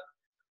talking about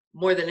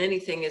more than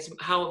anything is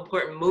how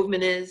important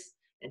movement is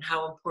and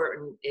how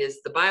important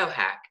is the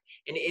biohack.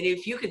 And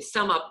if you could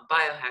sum up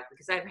biohack,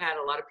 because I've had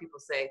a lot of people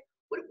say,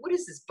 what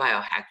is this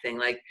biohack thing?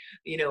 Like,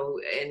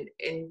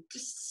 and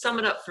just sum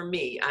it up for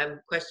me. I'm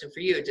question for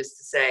you just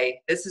to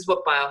say, this is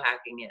what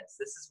biohacking is.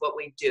 This is what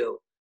we do.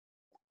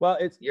 Well,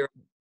 it's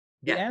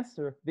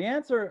The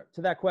answer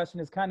to that question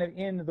is kind of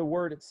in the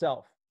word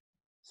itself.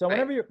 So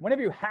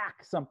whenever you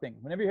hack something,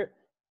 whenever you hear,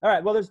 all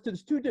right, well,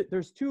 there's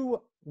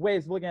two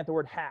ways of looking at the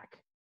word hack.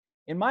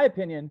 In my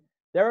opinion,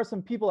 there are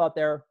some people out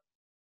there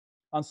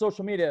on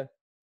social media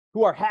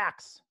who are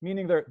hacks,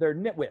 meaning they're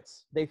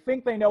nitwits. They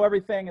think they know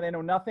everything and they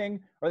know nothing,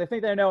 or they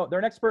think they're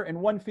an expert in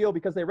one field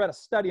because they read a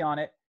study on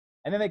it,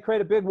 and then they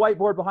create a big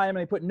whiteboard behind them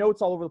and they put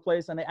notes all over the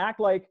place and they act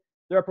like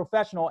they're a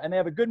professional, and they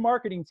have a good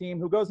marketing team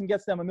who goes and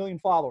gets them 1 million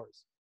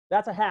followers.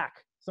 That's a hack.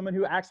 Someone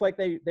who acts like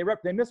they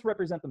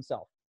misrepresent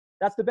themselves.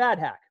 That's the bad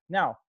hack.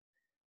 Now,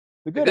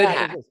 the good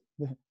hack is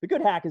this. The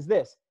good hack is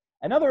this.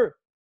 Another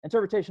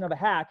interpretation of a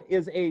hack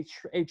is a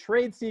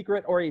trade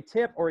secret or a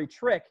tip or a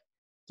trick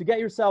to get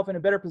yourself in a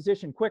better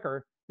position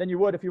quicker than you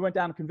would if you went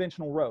down a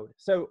conventional road.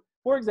 So,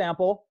 for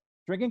example,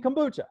 drinking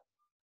kombucha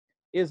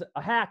is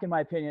a hack, in my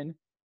opinion,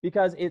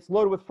 because it's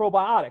loaded with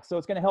probiotics. So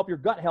it's going to help your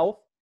gut health.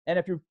 And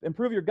if you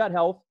improve your gut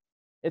health,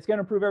 it's going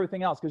to improve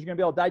everything else, because you're going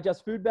to be able to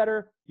digest food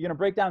better. You're going to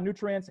break down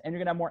nutrients, and you're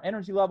going to have more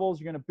energy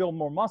levels. You're going to build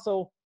more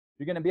muscle.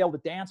 You're going to be able to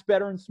dance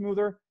better and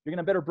smoother. You're going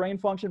to have better brain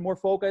function, more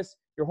focus.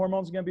 Your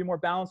hormones are going to be more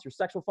balanced. Your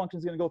sexual function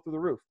is going to go through the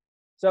roof.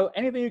 So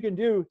anything you can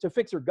do to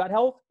fix your gut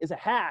health is a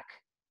hack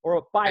or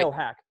a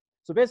biohack.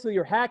 So basically,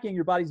 you're hacking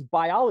your body's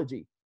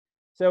biology.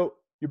 So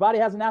your body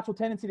has a natural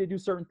tendency to do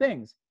certain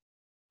things.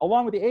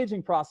 Along with the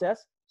aging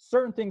process,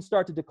 certain things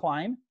start to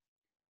decline.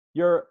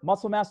 Your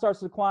muscle mass starts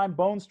to decline,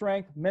 bone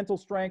strength, mental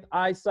strength,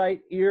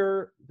 eyesight,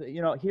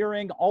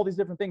 hearing, all these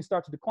different things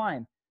start to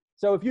decline.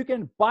 So if you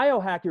can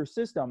biohack your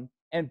system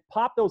and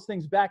pop those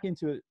things back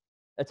into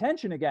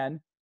attention again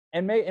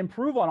and may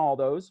improve on all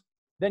those,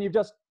 then you've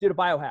just did a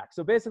biohack.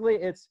 So basically,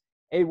 it's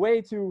a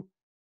way to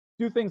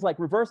do things like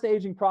reverse the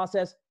aging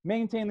process,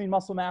 maintain lean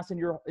muscle mass in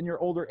your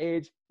older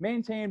age,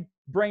 maintain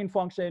brain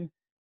function,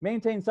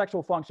 maintain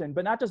sexual function,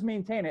 but not just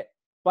maintain it,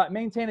 but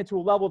maintain it to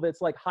a level that's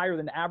like higher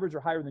than average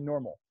or higher than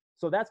normal.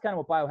 So that's kind of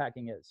what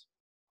biohacking is.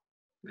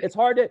 It's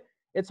hard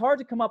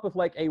to come up with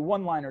like a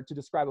one-liner to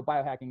describe what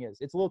biohacking is.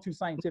 It's a little too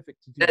scientific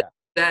to do that.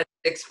 That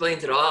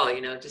explains it all,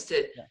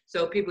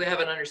 so people have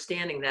an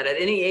understanding that at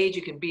any age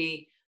you can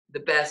be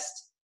your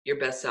best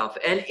self.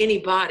 And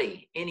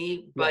anybody, that's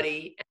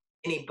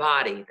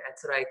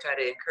what I try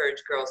to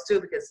encourage girls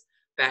too, because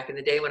back in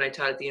the day when I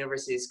taught at the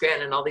University of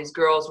Scranton, all these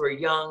girls were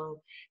young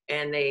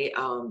and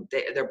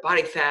their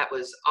body fat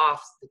was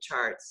off the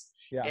charts,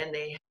 and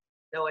they had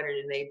no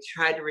energy, and they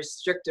tried to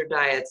restrict their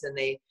diets, and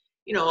they,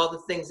 all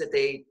the things that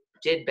they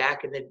did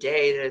back in the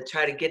day to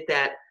try to get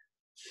that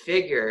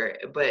figure,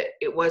 but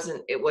it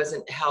wasn't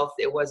health,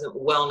 it wasn't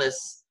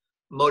wellness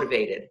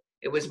motivated.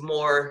 It was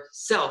more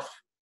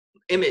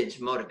self-image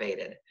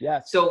motivated.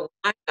 Yes. So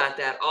I got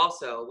that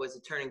also was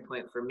a turning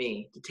point for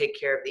me to take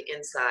care of the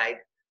inside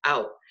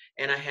out.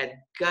 And I had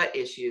gut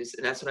issues,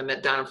 and that's when I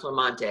met Donna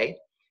Flamonte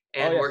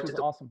and worked at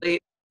the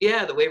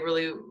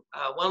Waverly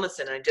Wellness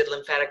Center. I did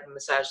lymphatic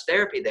massage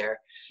therapy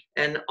there,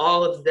 and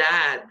all of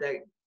that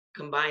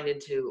combined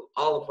into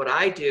all of what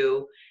I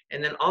do,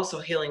 and then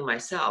also healing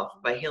myself.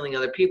 By healing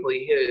other people,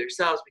 you heal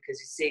yourselves, because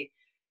you see,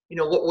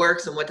 what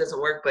works and what doesn't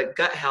work. But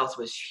gut health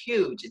was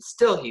huge. It's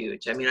still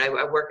huge. I mean, I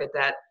work at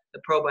that, the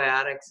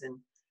probiotics, and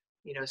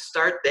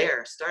start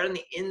there. Start on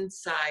the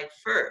inside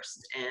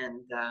first,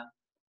 and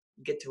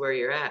get to where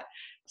you're at.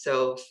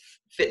 So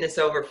fitness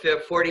over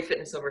 40,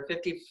 fitness over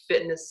 50,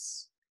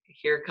 fitness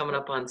here coming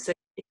up on 60.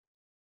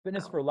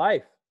 Fitness for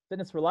life.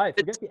 Fitness for life.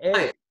 Forget the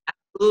age.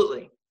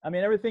 Absolutely. I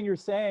mean, everything you're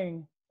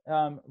saying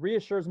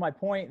reassures my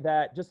point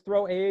that just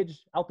throw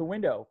age out the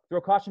window,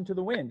 throw caution to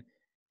the wind.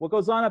 What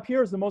goes on up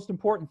here is the most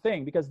important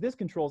thing, because this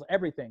controls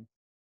everything.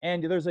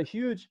 And there's a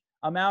huge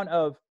amount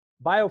of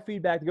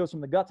biofeedback that goes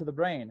from the gut to the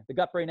brain, the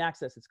gut-brain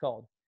axis it's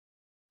called.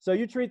 So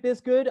you treat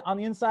this good on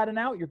the inside and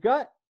out, your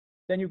gut,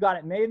 then you've got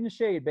it made in the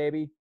shade,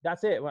 baby.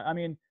 That's it. I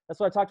mean, that's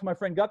what I talked to my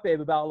friend Gut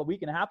Babe about a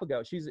week and a half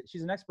ago. She's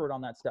an expert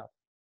on that stuff.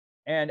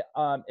 And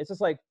it's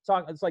just like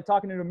it's like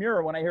talking to a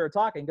mirror when I hear her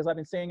talking, because I've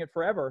been saying it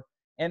forever.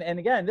 And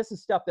again, this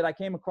is stuff that I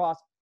came across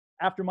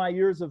after my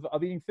years of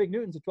eating Fig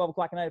Newtons at 12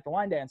 o'clock at night after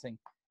line dancing,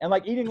 and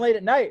like eating late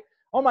at night.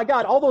 Oh my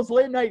God, all those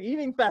late night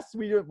eating fests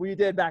we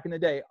did back in the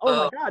day.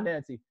 Oh my God,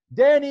 Nancy.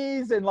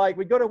 Denny's, and like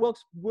we'd go to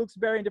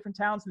Wilkes-Barre in different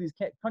towns to these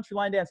country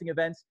line dancing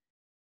events.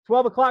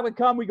 12 o'clock would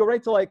come, we go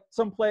right to like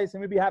some place,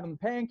 and we'd be having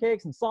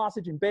pancakes and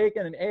sausage and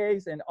bacon and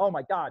eggs, and oh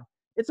my God,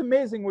 it's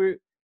amazing.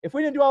 If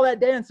we didn't do all that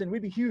dancing,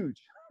 we'd be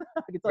huge.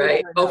 I can tell you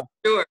that right now.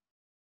 Sure.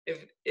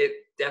 It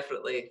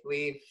definitely,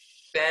 we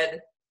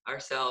fed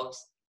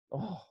ourselves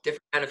Oh,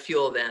 different kind of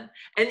fuel then.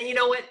 And you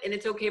know what? And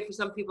it's okay for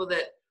some people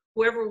that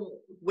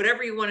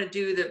whatever you want to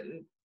do that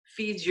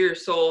feeds your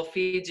soul,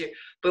 feeds your,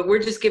 but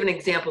we're just giving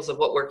examples of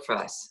what worked for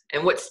us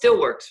and what still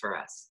works for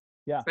us.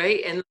 yeah.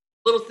 Right. And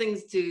little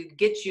things to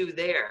get you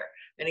there.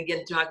 And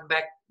again, talking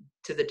back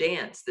to the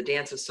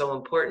dance is so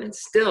important. And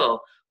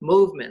still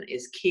movement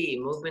is key.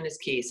 Movement is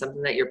key,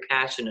 something that you're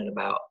passionate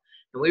about.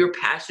 And we were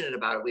passionate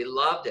about it. We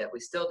loved it.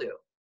 We still do.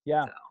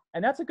 Yeah. So.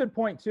 And that's a good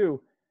point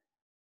too.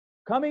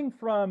 Coming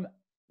from,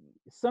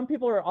 some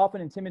people are often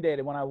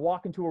intimidated when I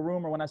walk into a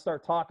room or when I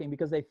start talking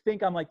because they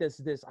think I'm like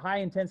this high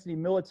intensity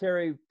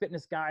military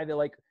fitness guy that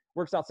like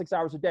works out 6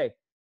 hours a day.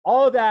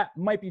 All of that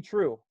might be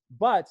true,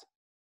 but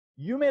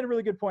you made a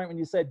really good point when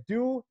you said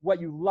do what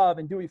you love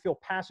and do what you feel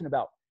passionate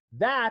about.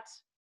 That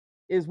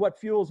is what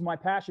fuels my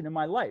passion in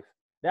my life.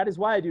 That is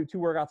why I do 2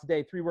 workouts a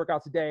day, 3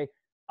 workouts a day.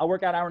 I'll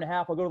work out an hour and a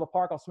half. I'll go to the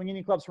park. I'll swing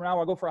any clubs for an hour.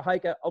 I'll go for a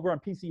hike over on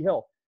PC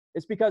Hill.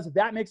 It's because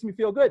that makes me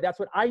feel good. That's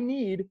what I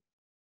need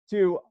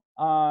to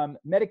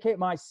medicate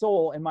my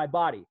soul and my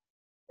body.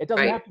 It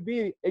doesn't Right. have to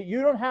be,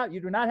 you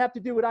do not have to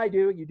do what I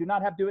do. You do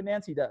not have to do what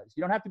Nancy does.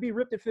 You don't have to be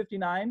ripped at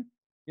 59. You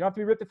don't have to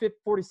be ripped at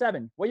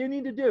 47. What you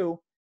need to do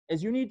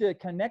is you need to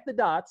connect the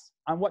dots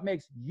on what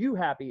makes you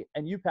happy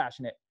and you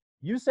passionate.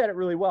 You said it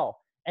really well.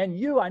 And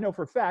you, I know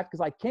for a fact,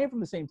 because I came from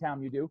the same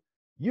town you do,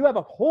 you have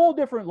a whole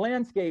different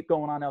landscape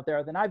going on out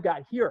there than I've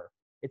got here.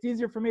 It's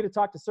easier for me to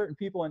talk to certain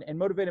people and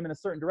motivate them in a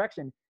certain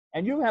direction.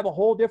 And you have a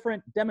whole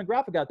different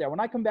demographic out there. When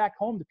I come back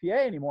home to PA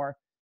anymore,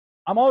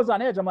 I'm always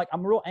on edge.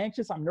 I'm real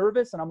anxious. I'm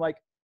nervous. And I'm like,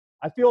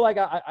 I feel like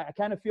I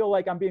kind of feel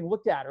like I'm being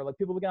looked at, or like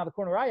people looking out the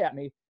corner of their eye at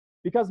me,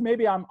 because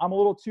maybe I'm a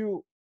little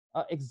too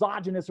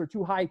exogenous or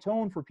too high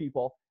tone for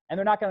people, and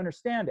they're not going to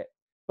understand it.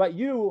 But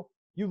you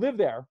live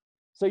there.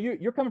 So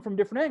you're coming from a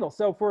different angle.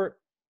 So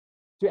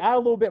to add a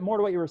little bit more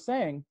to what you were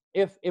saying,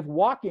 if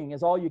walking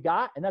is all you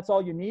got and that's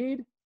all you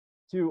need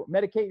to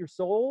medicate your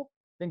soul,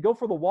 then go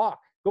for the walk.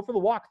 Go for the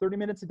walk 30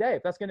 minutes a day.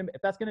 If that's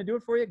gonna do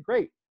it for you,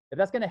 great. If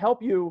that's gonna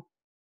help you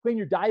clean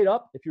your diet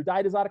up, if your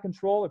diet is out of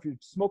control, if you're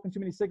smoking too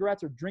many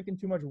cigarettes or drinking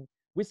too much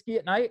whiskey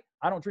at night,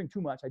 I don't drink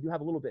too much. I do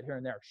have a little bit here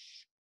and there.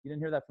 Shh, you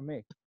didn't hear that from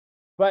me.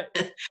 But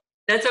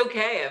That's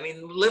okay. I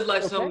mean, live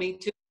life. So okay. me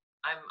too.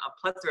 I'm a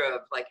plethora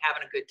of like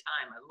having a good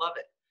time. I love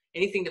it.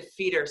 Anything to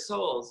feed our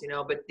souls,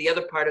 but the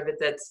other part of it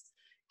that's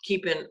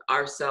keeping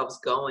ourselves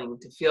going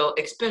to feel,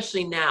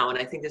 especially now. And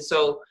I think it's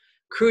so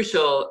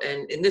crucial.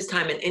 And in this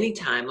time and any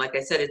time, like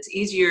I said, it's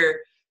easier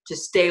to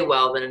stay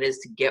well than it is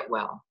to get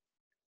well.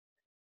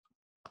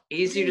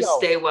 Easier to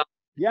stay well,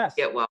 Yes.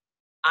 get well.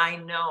 I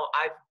know,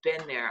 I've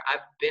been there.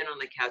 I've been on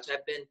the couch.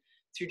 I've been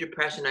through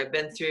depression. I've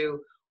been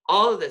through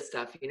all of this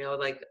stuff,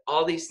 like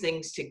all these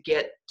things to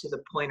get to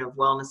the point of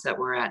wellness that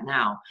we're at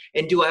now.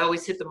 And do I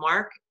always hit the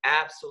mark?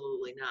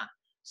 Absolutely not.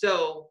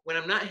 So when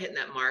I'm not hitting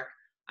that mark,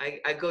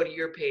 I go to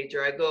your page,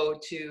 or I go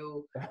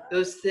to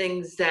those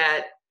things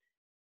that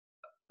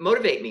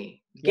motivate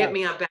me, get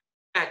me on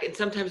back. And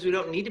sometimes we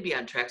don't need to be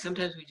on track.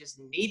 Sometimes we just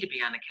need to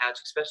be on the couch,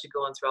 especially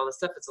going through all this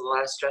stuff. It's a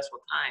lot of stressful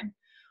time.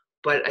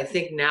 But I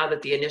think now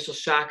that the initial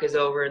shock is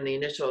over, and the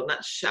initial,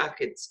 not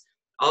shock, it's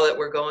all that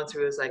we're going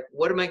through is like,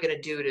 what am I going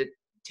to do to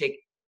take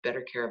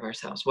better care of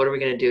ourselves? What are we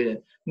going to do to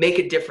make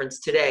a difference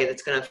today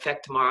that's going to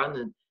affect tomorrow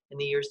and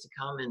the years to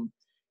come?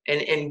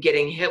 And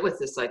getting hit with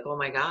this, like, oh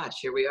my gosh,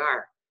 here we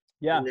are.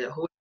 Yeah. And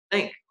who would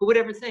think? Who would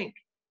ever think?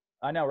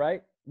 I know,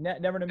 right?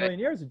 Never in a million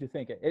years did you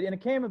think it. And it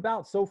came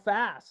about so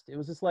fast. It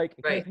was just like,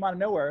 it came from out of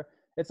nowhere.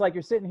 It's like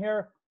you're sitting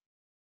here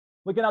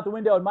looking out the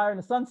window, admiring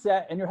the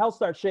sunset, and your house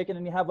starts shaking,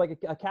 and you have like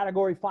a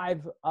category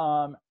 5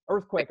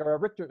 earthquake, or a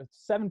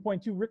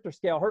 7.2 Richter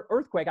scale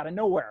earthquake out of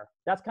nowhere.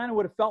 That's kind of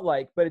what it felt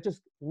like, but it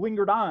just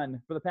lingered on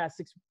for the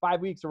past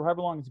 5 weeks, or however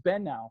long it's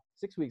been now.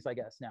 6 weeks, I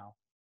guess now,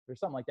 or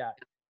something like that.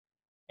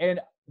 And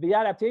the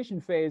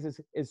adaptation phase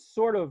is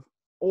sort of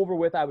over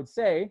with, I would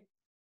say.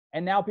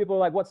 And now people are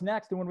like, what's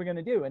next, and what are we going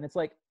to do? And it's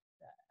like,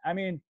 I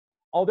mean,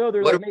 although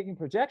they're like making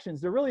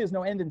projections, there really is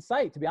no end in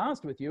sight, to be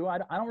honest with you. I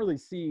don't really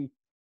see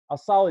a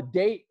solid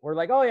date where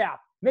like, oh yeah,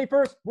 May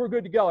 1st, we're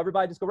good to go.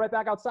 Everybody just go right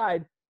back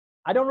outside.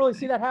 I don't really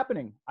see that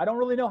happening. I don't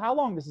really know how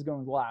long this is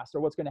going to last or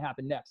what's going to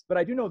happen next. But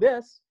I do know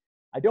this.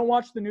 I don't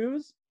watch the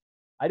news.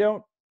 I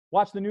don't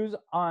watch the news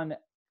on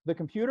the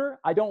computer.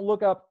 I don't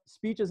look up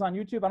speeches on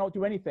YouTube. I don't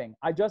do anything.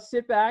 I just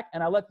sit back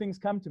and I let things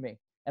come to me.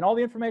 And all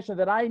the information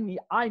that I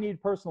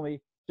need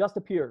personally just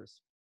appears,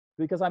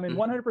 because I'm in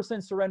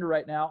 100% surrender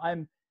right now.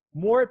 I'm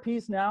more at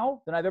peace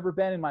now than I've ever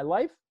been in my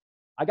life.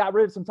 I got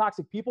rid of some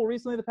toxic people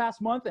recently the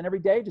past month, and every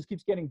day just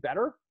keeps getting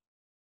better.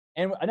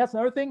 And that's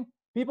another thing.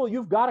 People,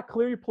 you've got to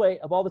clear your plate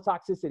of all the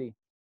toxicity.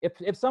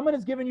 If someone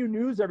is giving you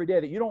news every day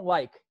that you don't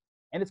like,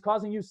 and it's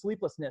causing you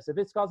sleeplessness, if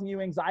it's causing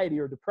you anxiety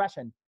or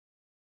depression,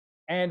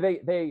 and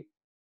they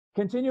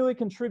continually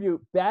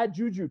contribute bad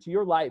juju to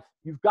your life,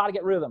 you've got to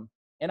get rid of them.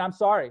 And I'm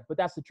sorry, but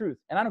that's the truth.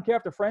 And I don't care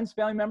if they're friends,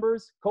 family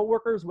members,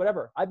 coworkers,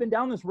 whatever. I've been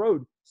down this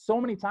road so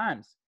many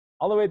times,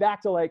 all the way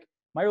back to like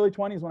my early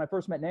 20s when I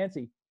first met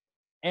Nancy.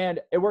 And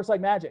it works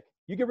like magic.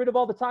 You get rid of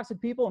all the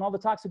toxic people and all the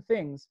toxic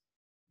things.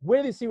 Wait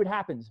till you see what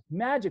happens.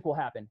 Magic will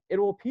happen. It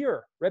will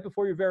appear right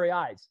before your very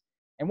eyes.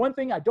 And one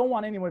thing I don't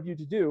want any one of you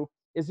to do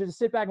is to just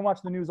sit back and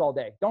watch the news all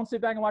day. Don't sit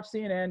back and watch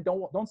CNN.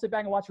 Don't sit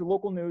back and watch your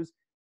local news.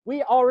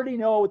 We already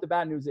know what the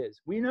bad news is.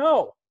 We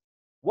know.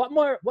 What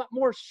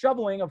more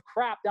shoveling of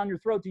crap down your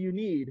throat do you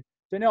need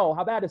to know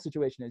how bad the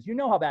situation is? You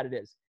know how bad it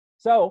is.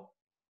 So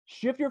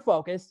shift your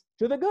focus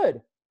to the good.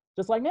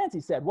 Just like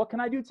Nancy said, what can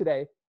I do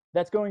today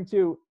that's going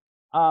to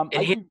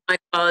enhance my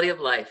quality of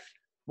life?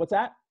 What's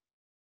that?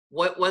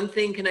 What one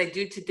thing can I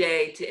do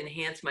today to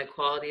enhance my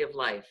quality of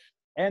life?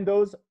 And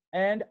of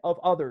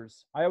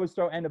others. I always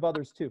throw and of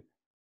others too.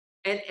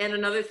 And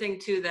another thing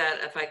too, that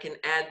if I can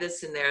add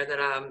this in there,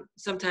 that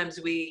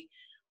sometimes we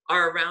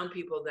are around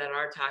people that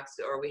are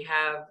toxic, or we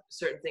have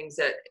certain things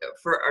that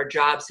for our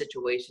job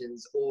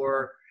situations,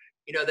 or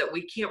that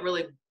we can't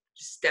really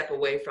step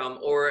away from,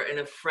 or in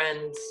a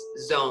friend's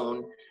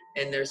zone,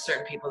 and there's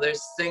certain people,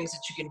 there's things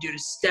that you can do to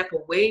step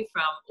away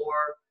from, or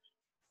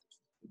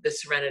the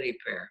serenity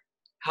prayer.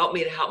 Help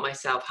me to help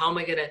myself. How am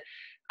I going to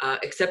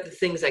accept the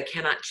things I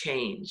cannot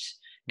change?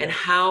 And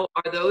how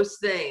are those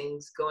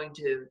things going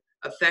to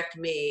affect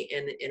me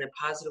in a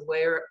positive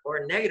way or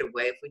a negative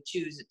way if we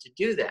choose to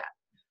do that?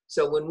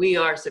 So when we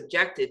are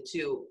subjected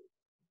to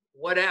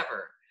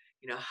whatever,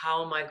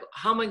 how am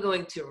I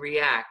going to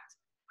react?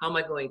 How am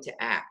I going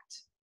to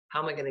act?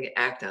 How am I going to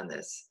act on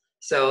this?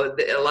 So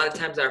a lot of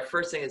times our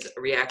first thing is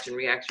reaction.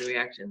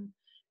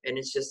 And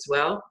it's just,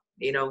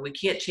 we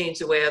can't change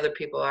the way other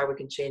people are. We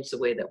can change the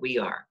way that we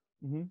are.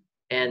 Mm-hmm.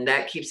 And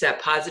that keeps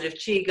that positive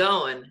chi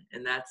going.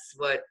 And that's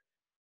what,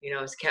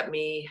 has kept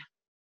me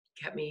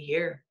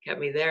here,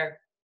 kept me there,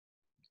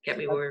 kept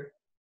me where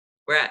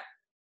we're at.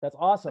 That's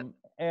awesome.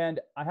 And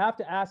I have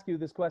to ask you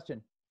this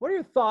question. What are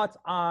your thoughts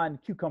on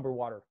cucumber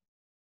water?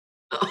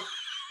 Oh.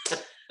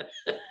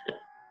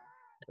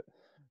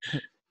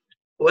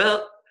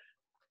 Well,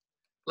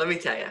 let me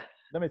tell you.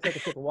 Let me take a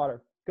sip of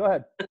water. Go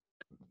ahead.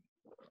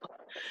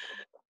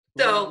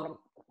 So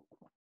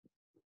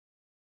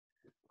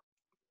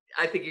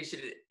I think you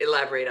should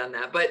elaborate on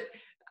that. But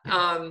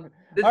the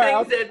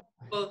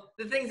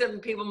things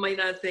that people might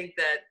not think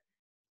that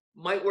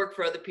might work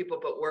for other people,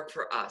 but work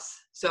for us.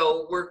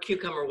 So we're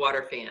cucumber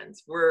water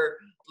fans. We're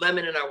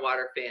lemon in our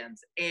water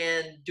fans.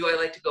 And do I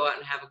like to go out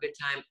and have a good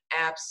time?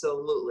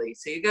 Absolutely.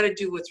 So you got to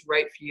do what's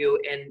right for you.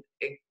 And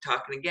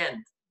talking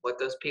again, what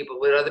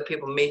other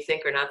people may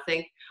think or not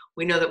think,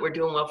 we know that we're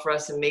doing well for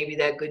us, and maybe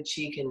that good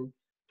chi can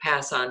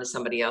pass on to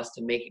somebody else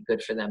to make it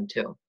good for them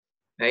too.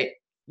 Right?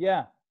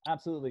 Yeah,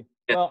 absolutely.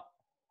 Yeah. Well,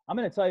 I'm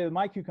going to tell you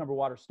my cucumber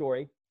water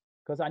story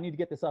because I need to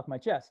get this off my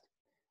chest.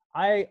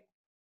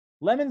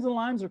 Lemons and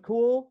limes are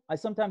cool. I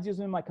sometimes use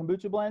them in my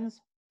kombucha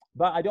blends,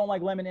 but I don't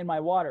like lemon in my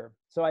water.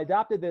 So I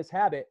adopted this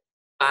habit.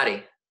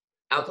 Alkaline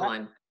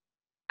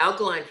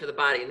for the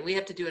body. And we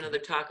have to do another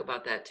talk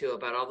about that too,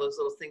 about all those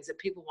little things that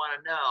people want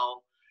to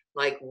know,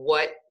 like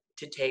what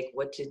to take,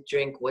 what to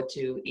drink, what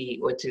to eat,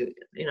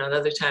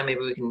 another time maybe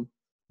we can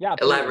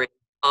elaborate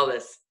all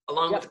this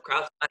along with the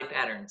cross body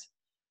patterns.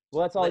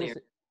 Well, that's all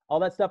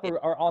that stuff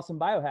are awesome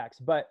biohacks,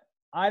 but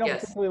I don't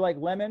particularly like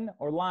lemon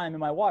or lime in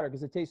my water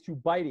because it tastes too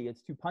bitey.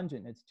 It's too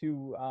pungent. It's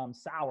too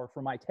sour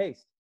for my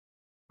taste.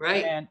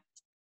 Right. And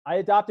I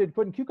adopted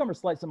putting cucumber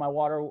slices in my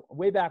water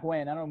way back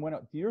when. I don't know when, a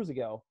few years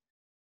ago.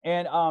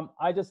 And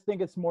I just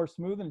think it's more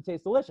smooth and it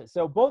tastes delicious.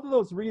 So both of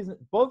those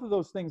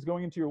things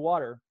going into your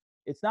water,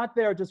 it's not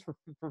there just for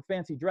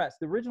fancy dress.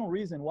 The original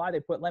reason why they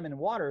put lemon in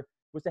water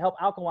was to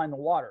help alkaline the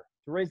water,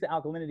 to raise the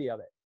alkalinity of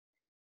it.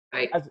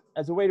 Right.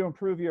 As a way to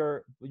improve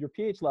your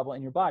pH level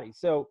in your body.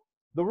 So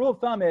the rule of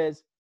thumb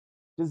is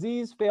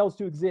disease fails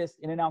to exist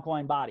in an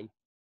alkaline body.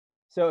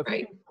 So if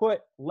you can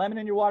put lemon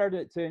in your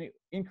water to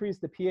increase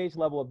the pH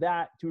level of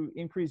that, to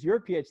increase your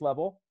pH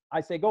level,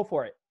 I say go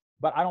for it.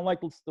 But I don't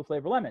like the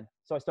flavor lemon.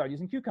 So I started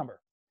using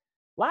cucumber.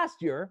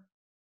 Last year,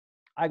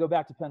 I go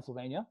back to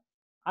Pennsylvania.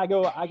 I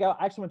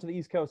actually went to the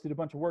East Coast, did a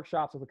bunch of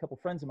workshops with a couple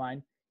friends of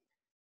mine.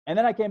 And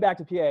then I came back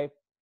to PA.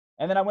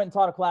 And then I went and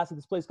taught a class at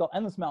this place called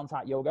Endless Mountains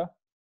Hot Yoga.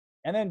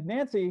 And then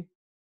Nancy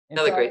and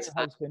her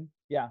husband,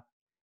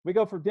 we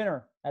go for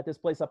dinner at this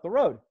place up the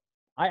road.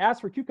 I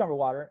asked for cucumber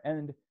water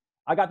and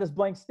I got this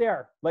blank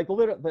stare. Like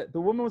the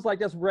woman was like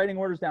this, writing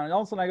orders down. And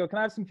all of a sudden I go, can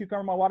I have some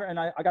cucumber in my water? And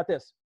I got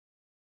this.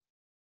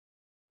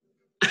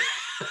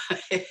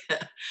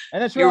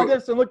 And then she went like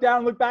this and looked down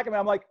and looked back at me.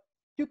 I'm like,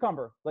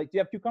 cucumber. Like, do you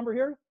have cucumber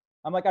here?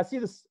 I'm like, I see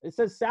this. It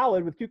says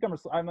salad with cucumber.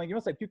 I'm like, you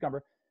must have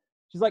cucumber.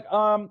 She's like,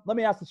 let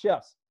me ask the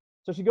chefs.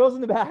 So she goes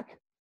in the back.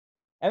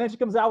 And then she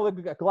comes out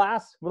with a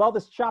glass with all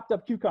this chopped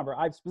up cucumber.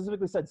 I've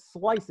specifically said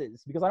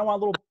slices because I don't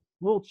want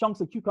little chunks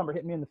of cucumber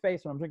hitting me in the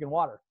face when I'm drinking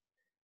water.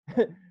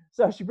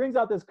 So she brings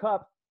out this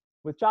cup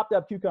with chopped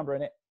up cucumber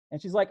in it. And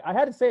she's like, I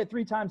had to say it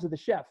 3 times to the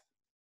chef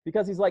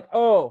because he's like,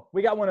 oh,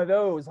 we got one of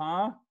those,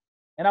 huh?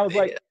 And I was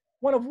like,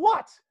 one of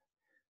what?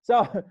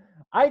 So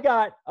I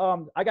got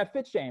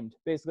fit shamed,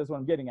 basically is what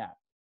I'm getting at.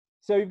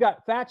 So you've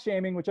got fat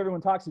shaming, which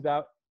everyone talks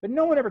about, but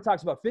no one ever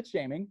talks about fit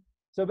shaming.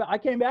 So I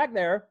came back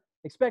there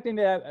expecting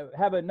to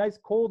have a nice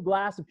cold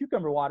glass of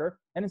cucumber water.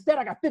 And instead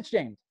I got fit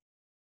shamed.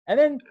 And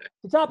then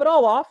to top it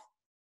all off,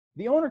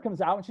 the owner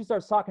comes out and she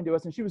starts talking to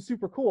us, and she was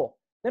super cool.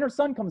 Then her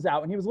son comes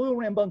out and he was a little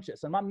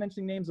rambunctious. I'm not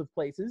mentioning names of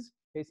places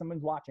in case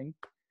someone's watching.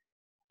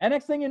 And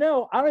next thing you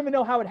know, I don't even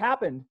know how it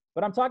happened,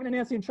 but I'm talking to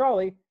Nancy and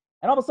Charlie,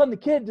 and all of a sudden the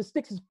kid just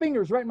sticks his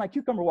fingers right in my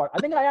cucumber water. I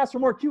think I asked for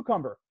more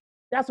cucumber.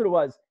 That's what it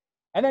was.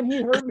 And then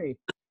he heard me.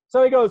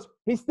 So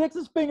he sticks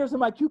his fingers in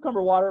my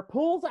cucumber water,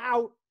 pulls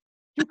out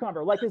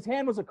cucumber like his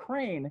hand was a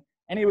crane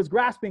and he was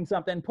grasping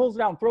something, pulls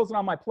it out and throws it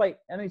on my plate.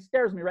 And then he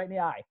stares me right in the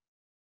eye.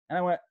 And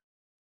I went,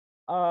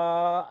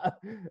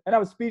 and I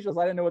was speechless.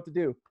 I didn't know what to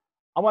do.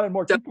 I wanted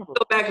more cucumber.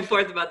 Go back and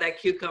forth about that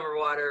cucumber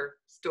water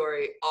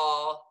story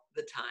all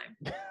the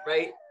time,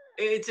 right?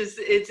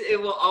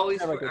 It will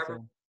always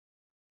forever.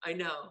 I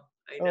know.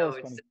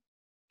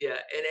 Yeah.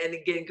 And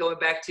again, going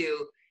back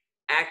to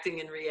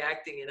acting and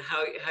reacting, and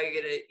how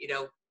you're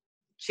gonna,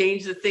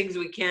 change the things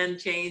we can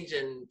change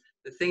and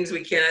the things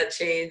we cannot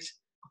change.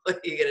 What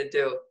are you gonna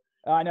do?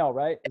 I know,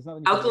 right?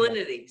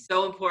 Alkalinity,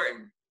 so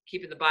important.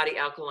 Keeping the body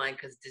alkaline,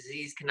 because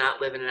disease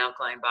cannot live in an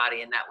alkaline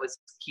body, and that was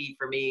key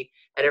for me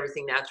at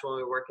Everything Natural when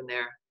we were working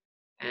there.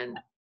 And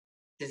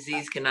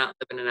disease cannot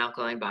live in an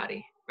alkaline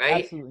body,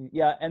 right? Absolutely,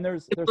 yeah. And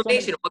there's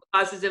inflammation. What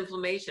causes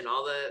inflammation?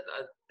 All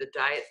the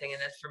diet thing,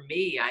 and that's for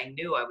me. I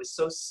knew I was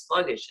so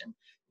sluggish and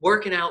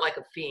working out like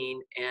a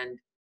fiend. And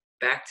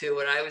back to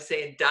what I was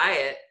saying,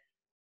 diet.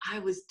 I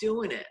was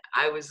doing it.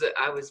 I was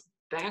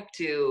back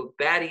to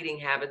bad eating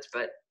habits,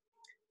 but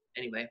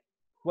anyway.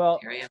 Well,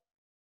 here I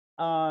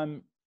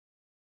am.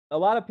 A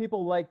lot of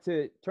people like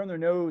to turn their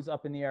nose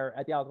up in the air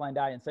at the alkaline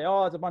diet and say,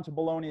 oh, it's a bunch of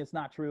baloney, it's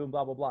not true, and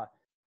blah, blah, blah.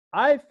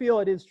 I feel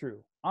it is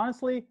true.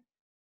 Honestly,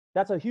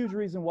 that's a huge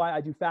reason why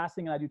I do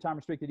fasting and I do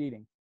time-restricted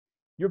eating.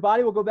 Your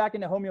body will go back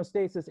into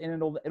homeostasis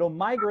and it'll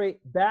migrate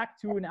back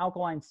to an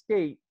alkaline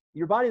state.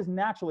 Your body is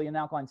naturally an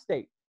alkaline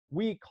state.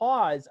 We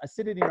cause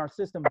acidity in our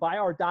system by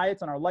our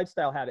diets and our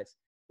lifestyle habits.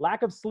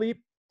 Lack of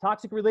sleep,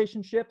 toxic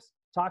relationships,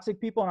 toxic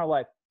people in our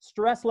life,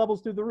 stress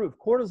levels through the roof,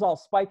 cortisol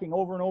spiking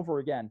over and over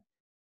again.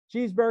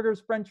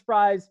 Cheeseburgers, French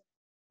fries,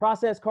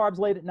 processed carbs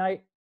late at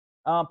night,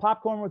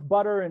 popcorn with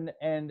butter and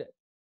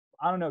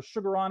I don't know,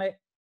 sugar on it,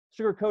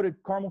 sugar-coated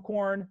caramel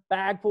corn,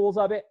 bagfuls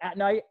of it at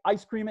night,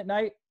 ice cream at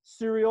night,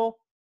 cereal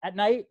at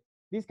night,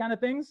 these kind of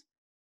things.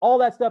 All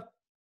that stuff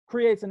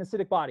creates an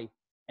acidic body.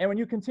 And when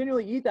you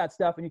continually eat that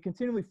stuff and you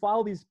continually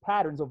follow these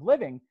patterns of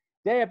living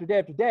day after day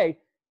after day,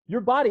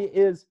 your body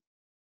is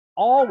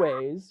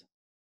always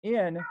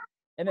in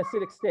an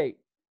acidic state.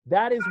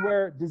 That is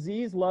where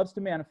disease loves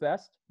to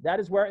manifest. That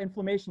is where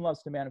inflammation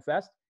loves to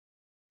manifest.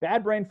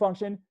 Bad brain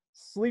function,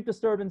 sleep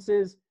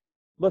disturbances,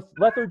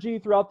 lethargy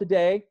throughout the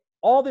day.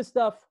 All this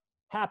stuff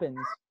happens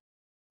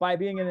by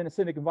being in an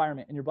acidic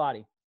environment in your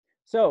body.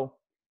 So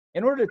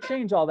in order to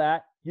change all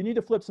that, you need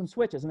to flip some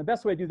switches. And the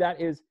best way to do that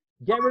is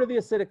get rid of the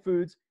acidic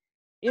foods,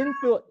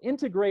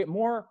 integrate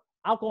more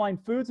alkaline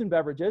foods and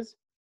beverages.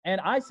 And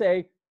I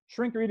say,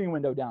 shrink your eating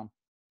window down. Do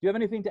you have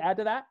anything to add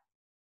to that?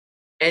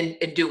 And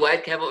do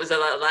what, Kev? What was the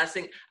last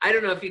thing? I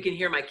don't know if you can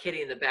hear my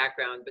kitty in the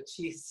background, but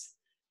she's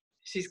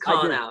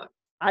calling out.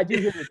 I do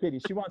hear your kitty.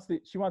 She wants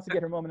to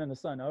get her moment in the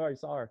sun. I already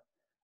saw her.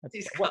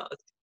 She's calling.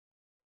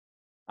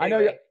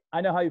 Anyway.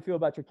 I know how you feel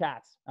about your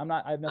cats. I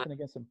have nothing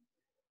against them.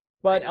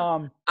 But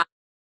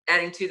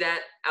adding to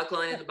that,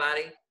 alkaline in the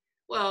body.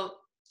 Well,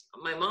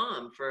 my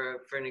mom, for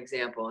an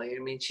example, I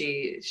mean,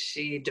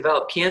 she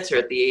developed cancer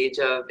at the age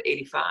of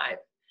 85,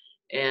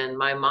 and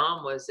my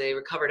mom was a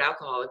recovered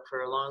alcoholic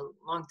for a long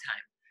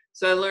time.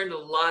 So I learned a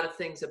lot of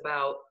things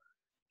about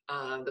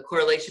the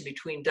correlation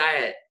between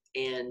diet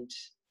and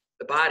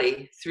the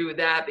body through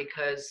that,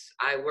 because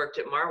I worked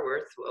at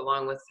Marworth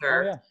along with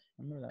her. Oh, yeah.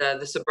 I remember that.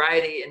 The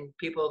sobriety and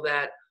people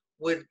that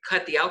would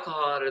cut the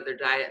alcohol out of their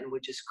diet and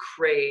would just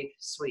crave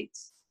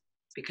sweets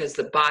because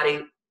the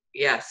body,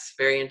 yes,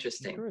 very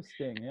interesting.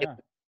 Interesting, yeah.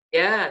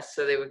 Yeah,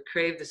 so they would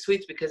crave the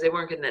sweets because they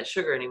weren't getting that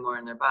sugar anymore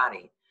in their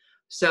body.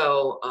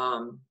 So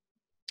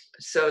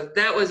so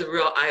that was a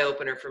real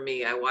eye-opener for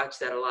me. I watched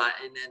that a lot.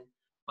 And then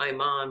my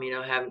mom,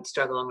 having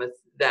struggling with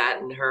that,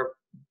 and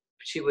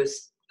she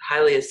was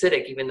highly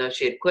acidic, even though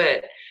she had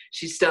quit.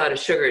 She still had a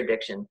sugar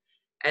addiction.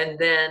 And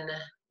then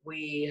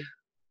we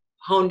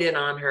honed in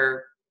on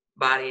her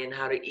body and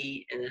how to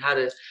eat and how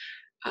to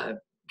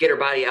get her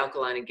body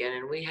alkaline again.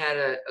 And we had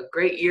a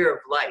great year of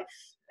life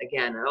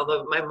again.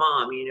 Although my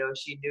mom,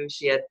 she knew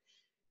she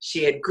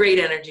had great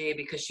energy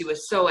because she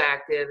was so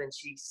active, and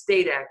she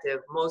stayed active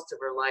most of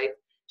her life.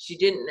 She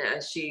didn't,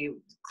 she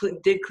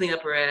did clean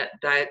up her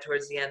diet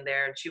towards the end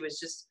there, and she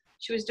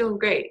was doing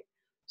great.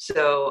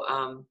 So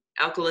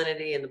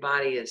alkalinity in the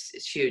body is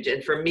huge.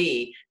 And for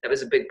me, that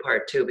was a big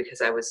part too,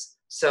 because I was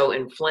so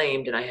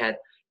inflamed and I had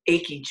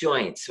achy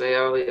joints.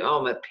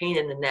 My pain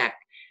in the neck,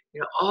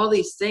 all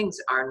these things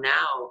are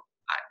now,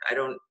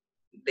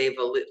 they've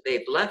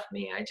left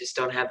me. I just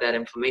don't have that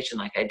inflammation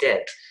like I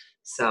did.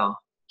 So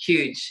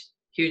huge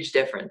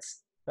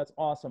difference. That's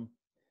awesome.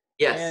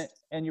 Yes.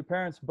 And your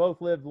parents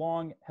both lived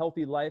long,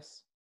 healthy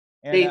lives.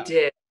 And they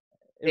did.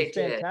 It was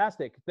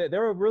fantastic.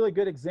 They're a really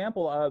good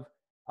example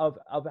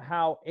of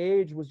how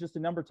age was just a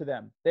number to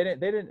them. They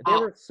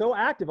were so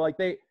active. Like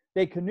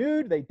they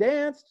canoed, they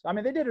danced. I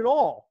mean, they did it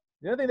all.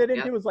 The other thing they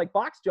didn't do was like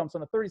box jumps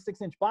on a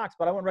 36-inch box,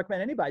 but I wouldn't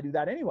recommend anybody do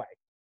that anyway.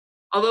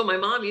 Although my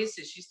mom she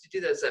used to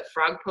do those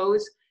frog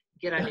pose,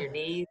 get on your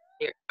knees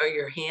or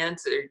your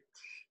hands, or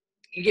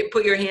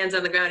put your hands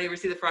on the ground. You ever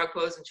see the frog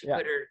pose? And she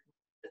put her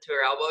to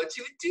her elbow, and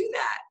she would do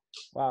that.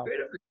 Wow.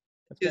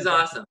 It was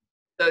awesome.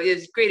 So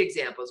it's great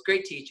examples,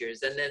 great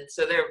teachers. And then,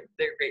 so they're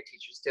great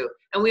teachers too.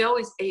 And we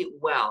always ate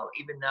well,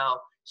 even though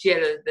she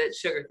had that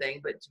sugar thing,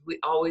 but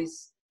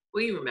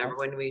we remember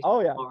when we.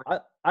 Oh yeah.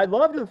 I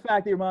love the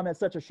fact that your mom had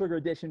such a sugar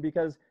addiction,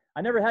 because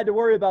I never had to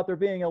worry about there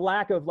being a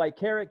lack of like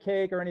carrot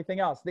cake or anything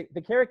else.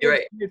 The carrot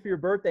cake you made for your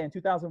birthday in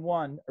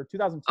 2001 or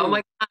 2002. Oh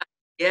my God.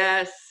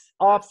 Yes.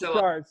 Off the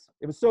charts.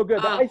 It was so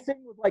good. The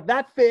icing was like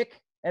that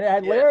thick, and it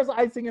had layers of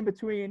icing in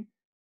between.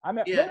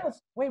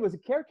 Wait, was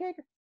it carrot cake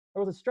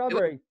or was it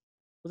strawberry?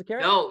 Was it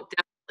carrot? No,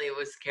 definitely it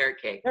was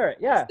carrot cake. Carrot,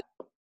 yeah.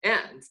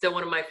 Yeah, it's still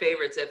one of my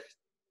favorites. If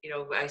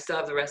I still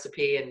have the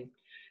recipe, and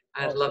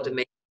I'd love to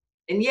make it.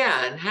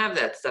 And have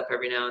that stuff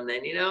every now and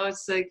then.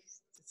 It's like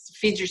it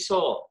feeds your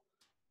soul.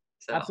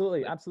 So,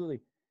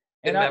 absolutely.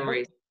 Good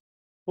memories.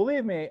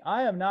 Believe me,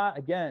 I am not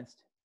against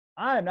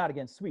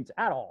sweets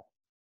at all.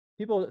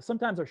 People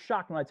sometimes are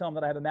shocked when I tell them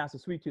that I have a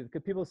massive sweet tooth,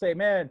 because people say,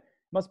 man, it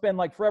must have been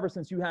like forever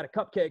since you had a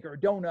cupcake or a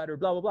donut or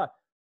blah, blah, blah.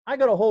 I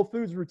go to Whole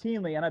Foods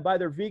routinely and I buy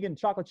their vegan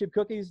chocolate chip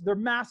cookies. They're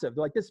massive.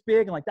 They're like this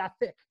big and like that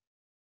thick.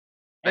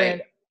 Right.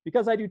 And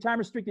because I do time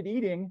restricted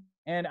eating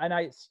and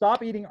I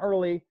stop eating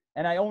early,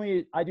 and I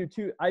do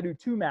two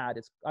MAD.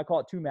 I call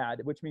it 2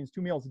 MAD, which means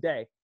 2 meals a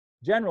day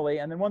generally.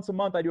 And then once a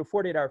month I do a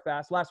 48-hour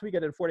fast. Last week I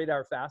did a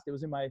 48-hour fast. It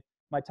was in my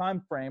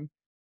time frame.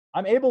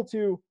 I'm able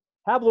to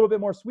have a little bit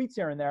more sweets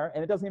here and there,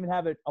 and it doesn't even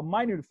have a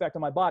minute effect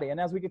on my body. And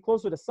as we get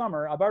closer to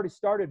summer, I've already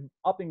started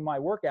upping my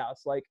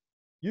workouts. Like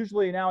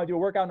usually now I do a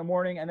workout in the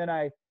morning, and then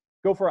I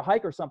go for a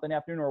hike or something in the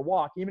afternoon, or a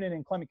walk, even in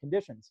inclement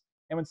conditions.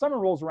 And when summer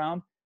rolls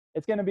around,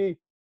 it's going to be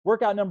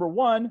workout number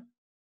 1,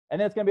 and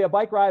then it's going to be a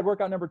bike ride,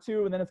 workout number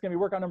 2, and then it's going to be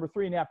workout number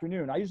 3 in the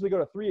afternoon. I usually go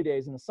to 3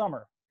 days in the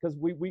summer, because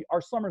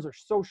our summers are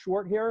so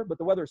short here, but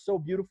the weather is so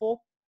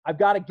beautiful. I've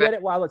got to get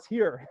it while it's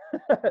here.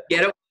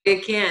 Get it while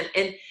you can.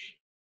 And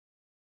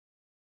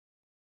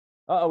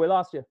we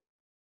lost you.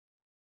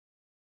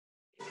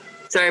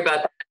 Sorry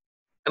about that.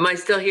 Am I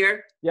still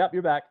here? Yep,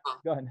 you're back.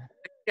 Go ahead.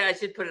 Yeah, I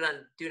should put it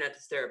on Do Not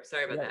Disturb.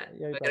 Sorry about that.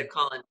 Yeah, I got to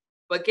call in.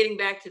 But getting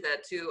back to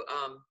that too,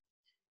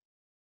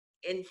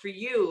 and for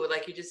you,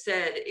 like you just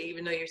said,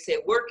 even though you say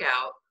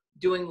workout,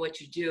 doing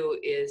what you do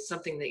is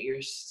something that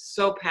you're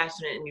so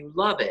passionate and you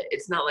love it.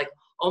 It's not like,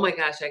 oh my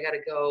gosh, I got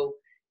to go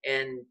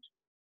and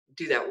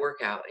do that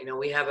workout.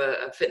 We have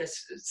a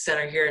fitness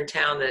center here in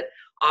town that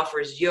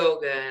offers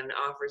yoga and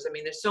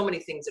there's so many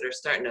things that are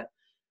starting to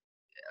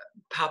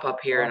pop up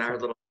here in our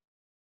little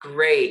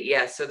great.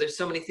 Yeah. So there's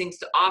so many things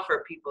to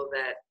offer people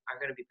that are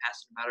going to be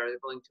passionate about, or they're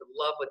going to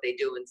love what they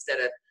do, instead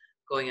of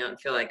going out and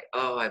feel like,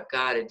 oh, I've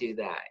got to do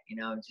that,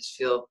 just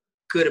feel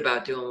good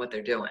about doing what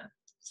they're doing.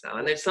 So,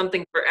 and there's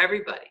something for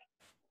everybody.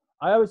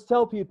 I always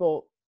tell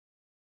people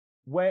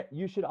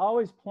you should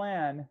always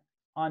plan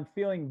on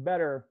feeling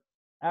better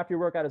after your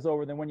workout is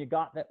over than when you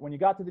got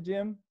to the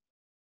gym,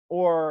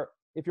 or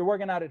if you're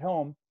working out at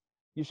home.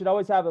 You should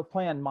always have a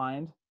plan in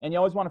mind, and you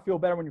always want to feel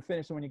better when you're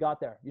finished than when you got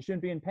there. You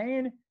shouldn't be in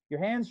pain. Your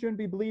hands shouldn't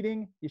be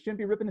bleeding. You shouldn't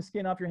be ripping the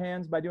skin off your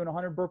hands by doing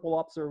 100 burp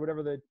pull-ups or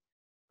whatever the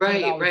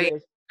right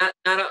is.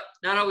 Not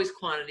always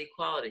quantity,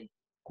 quality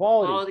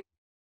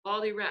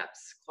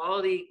reps,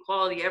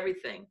 quality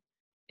everything,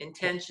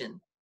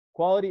 intention.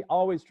 Quality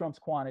always trumps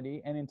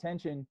quantity, and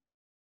intention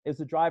is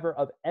the driver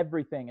of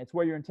everything. It's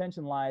where your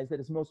intention lies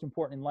that is most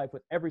important in life,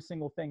 with every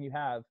single thing you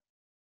have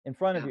in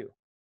front of you,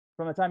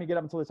 from the time you get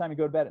up until the time you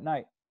go to bed at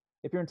night.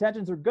 If your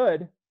intentions are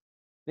good,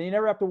 then you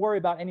never have to worry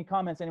about any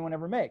comments anyone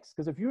ever makes.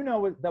 Because if you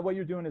know that what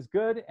you're doing is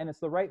good and it's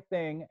the right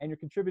thing, and you're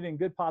contributing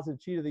good positive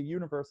chi to the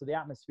universe or the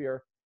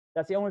atmosphere,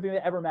 that's the only thing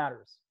that ever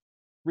matters.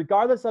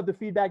 Regardless of the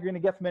feedback you're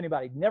going to get from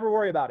anybody, never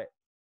worry about it.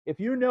 If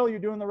you know you're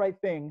doing the right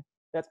thing,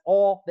 that's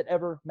all that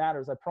ever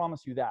matters. I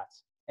promise you that.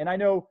 And I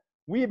know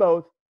we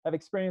both have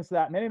experienced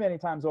that many, many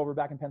times over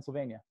back in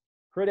Pennsylvania.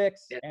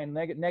 Critics and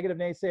negative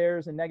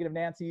naysayers and negative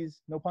Nancys,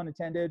 no pun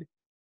intended,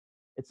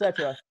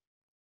 etc.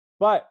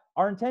 But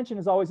our intention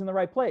is always in the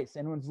right place.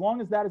 And as long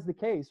as that is the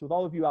case with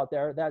all of you out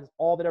there, that is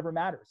all that ever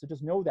matters. So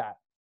just know that.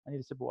 I need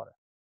a sip of water.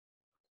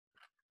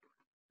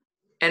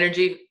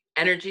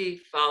 Energy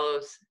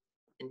follows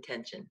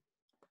intention.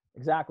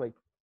 Exactly.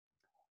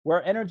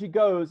 Where energy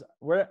goes,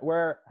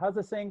 how's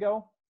the saying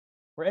go?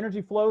 Where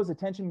energy flows,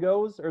 attention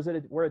goes, or is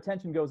it where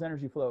attention goes,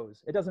 energy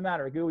flows? It doesn't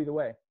matter. It go either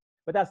way.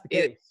 But that's the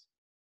case.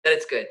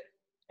 That's good.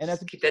 And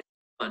that's keep that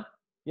fun.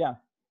 Yeah.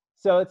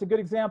 So it's a good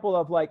example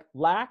of like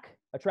lack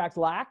attracts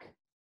lack,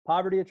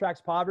 poverty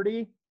attracts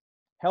poverty,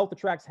 health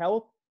attracts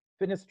health,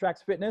 fitness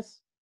attracts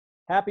fitness,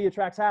 happy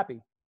attracts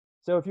happy.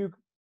 So if you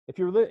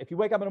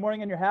wake up in the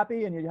morning and you're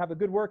happy and you have a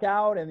good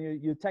workout and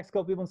you text a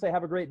couple people and say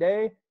have a great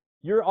day,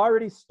 you're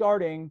already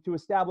starting to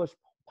establish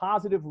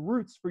positive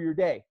roots for your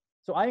day.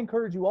 So I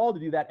encourage you all to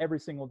do that every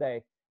single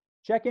day.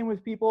 Check in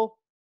with people.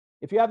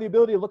 If you have the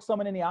ability to look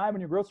someone in the eye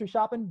when you're grocery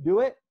shopping, do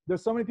it.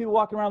 There's so many people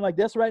walking around like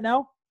this right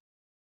now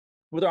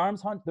with their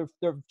arms hunched,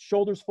 their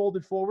shoulders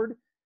folded forward,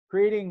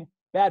 creating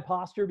bad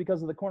posture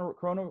because of the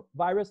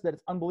coronavirus that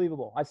it's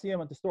unbelievable. I see them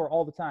at the store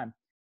all the time.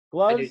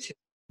 Gloves,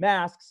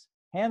 masks,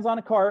 hands on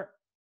a cart.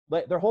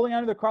 They're holding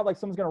onto their cart like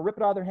someone's going to rip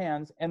it out of their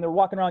hands, and they're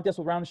walking around like this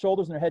with round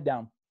shoulders and their head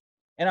down.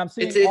 And I'm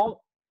seeing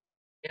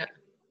yeah,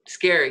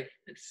 scary.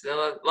 It's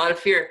a lot of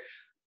fear.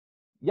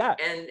 Yeah.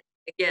 And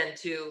again,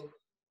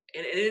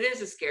 and it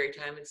is a scary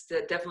time. It's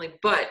definitely,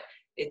 but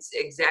it's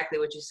exactly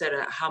what you said,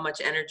 how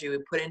much energy we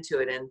put into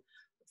it. And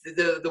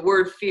the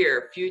word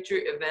fear, future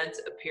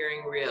events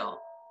appearing real,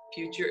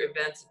 future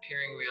events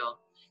appearing real.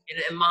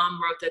 And Mom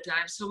wrote that down.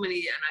 I have so many,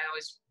 and I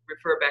always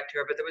refer back to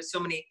her, but there was so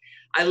many,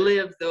 I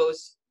lived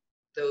those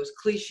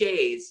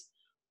cliches,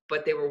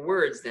 but they were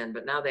words then,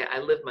 but now I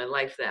live my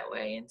life that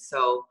way. And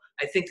so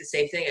I think the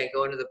same thing. I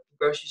go into the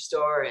grocery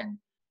store and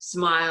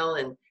smile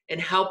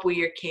and help where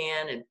you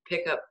can, and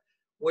pick up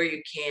where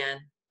you can,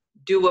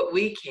 do what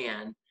we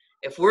can.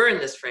 If we're in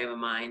this frame of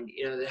mind,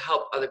 to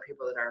help other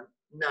people that are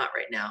not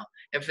right now.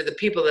 And for the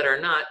people that are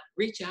not,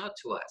 reach out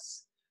to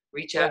us,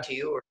 reach out to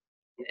you,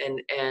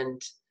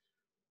 and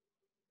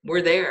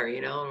we're there,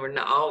 and we're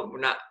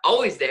not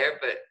always there,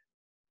 but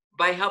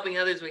by helping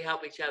others, we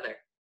help each other.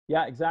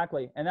 Yeah,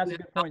 exactly. And that's a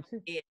good point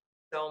too.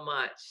 So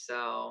much.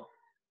 So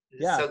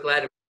so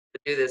glad to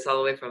do this all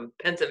the way from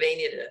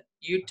Pennsylvania to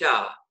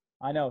Utah.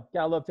 I know.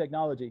 Gotta love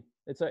technology.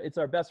 It's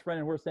our best friend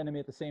and worst enemy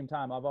at the same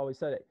time. I've always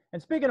said it.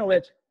 And speaking of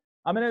which,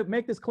 I'm going to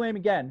make this claim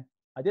again.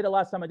 I did it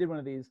last time I did one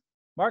of these.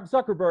 Mark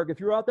Zuckerberg, if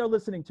you're out there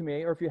listening to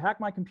me, or if you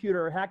hack my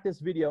computer or hack this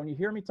video and you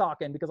hear me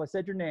talking because I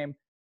said your name,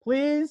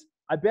 please,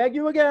 I beg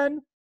you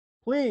again,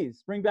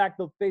 please bring back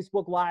the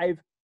Facebook Live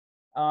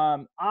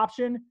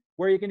option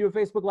where you can do a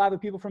Facebook Live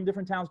with people from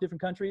different towns, different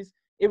countries.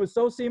 It was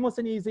so seamless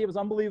and easy. It was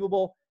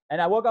unbelievable.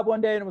 And I woke up one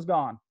day and it was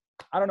gone.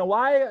 I don't know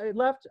why it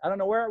left. I don't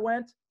know where it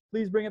went.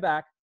 Please bring it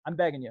back. I'm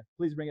begging you.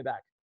 Please bring it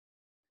back.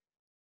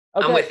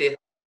 Okay. I'm with you.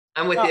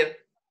 I'm with you.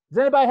 Does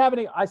anybody have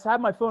any? I have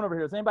my phone over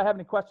here. Does anybody have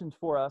any questions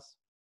for us?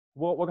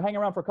 We'll hang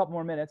around for a couple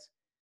more minutes.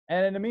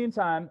 And in the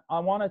meantime, I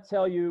want to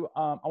tell you,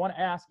 I want to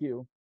ask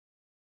you,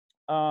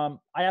 I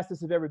ask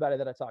this of everybody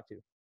that I talk to.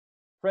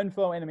 Friend,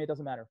 foe, enemy, it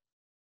doesn't matter.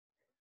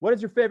 What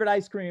is your favorite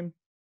ice cream?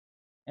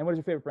 And what is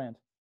your favorite brand?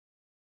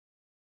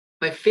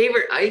 My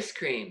favorite ice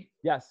cream?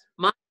 Yes.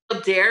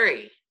 Montel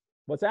Dairy.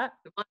 What's that?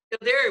 The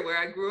Montel Dairy, where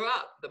I grew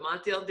up. The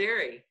Montel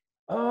Dairy.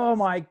 Oh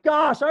my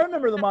gosh, I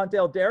remember the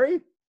Montel Dairy.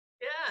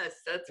 Yes,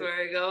 that's where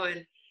I go.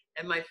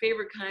 And my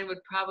favorite kind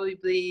would probably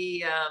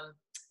be.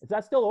 Is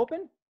that still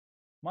open?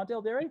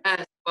 Montel Dairy?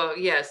 Yes. Well,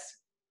 yes,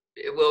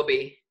 it will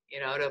be.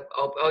 Yeah,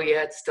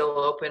 it's still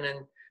open, and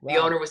the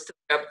owner was still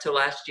up to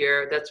last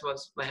year. That's what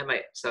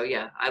my. So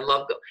yeah, I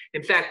love go.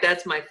 In fact,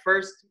 that's my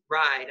first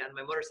ride on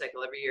my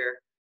motorcycle every year.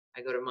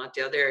 I go to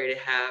Montel Dairy to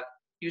have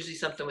usually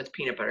something with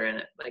peanut butter in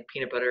it, like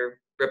peanut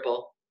butter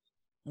ripple.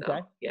 So,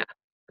 okay. Yeah.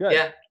 Good.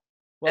 Yeah.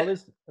 Well, at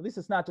least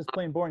it's not just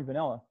plain boring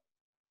vanilla.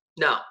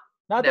 No.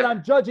 Not that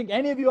I'm judging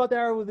any of you out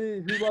there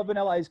who love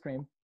vanilla ice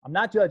cream. I'm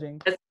not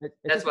judging.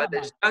 That's why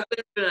there's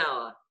chocolate and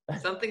vanilla.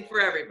 Something for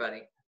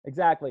everybody.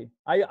 Exactly.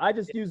 I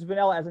just use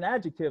vanilla as an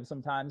adjective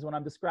sometimes when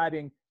I'm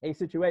describing a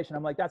situation.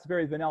 I'm like, that's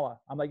very vanilla.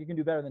 I'm like, you can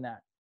do better than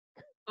that.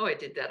 Oh, I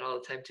did that all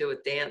the time too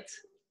with dance.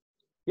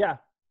 Yeah,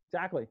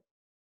 exactly.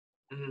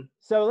 Mm-hmm.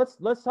 So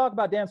let's talk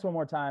about dance one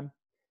more time.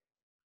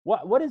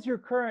 What is your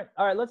current?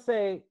 All right, let's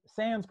say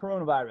sans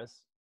coronavirus.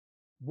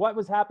 What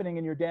was happening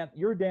in your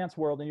dance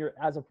world, and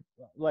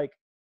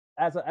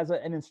as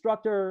an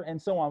instructor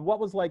and so on? What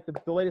was like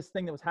the latest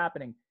thing that was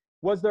happening?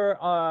 Was there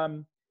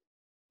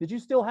did you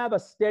still have a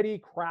steady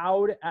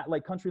crowd at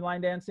like country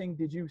line dancing?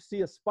 Did you see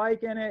a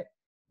spike in it?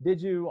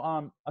 Did you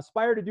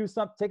aspire to do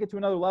something, take it to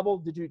another level?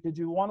 Did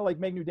you want to like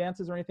make new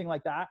dances or anything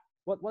like that?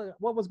 What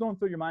was going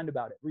through your mind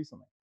about it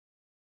recently?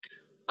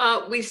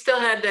 We still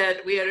had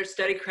that. We had a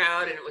steady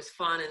crowd, and it was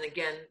fun. And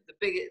again,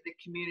 the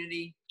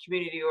community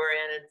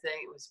oriented thing.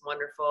 It was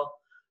wonderful.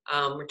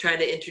 We're trying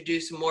to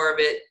introduce more of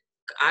it.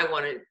 I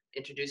want to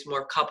introduce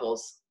more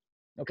couples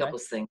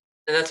things,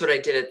 and that's what I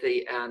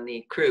did on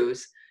the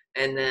cruise.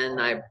 And then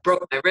I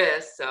broke my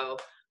wrist, so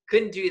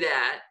couldn't do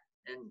that,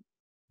 and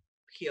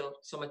healed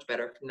so much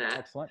better from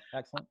that.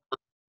 Excellent.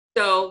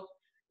 So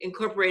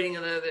incorporating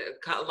a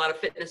lot of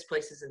fitness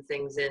places and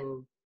things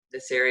in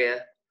this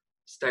area,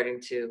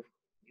 starting to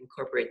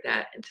incorporate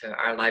that into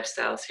our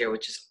lifestyles here,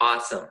 which is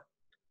awesome.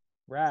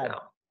 Rad. So,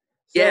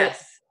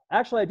 yes.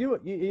 Actually, I do.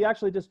 You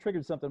actually just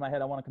triggered something in my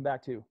head I want to come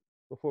back to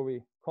before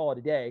we call it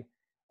a day.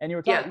 And you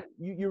were talking,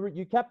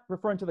 you kept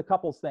referring to the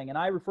couples thing, and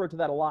I refer to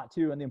that a lot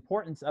too, and the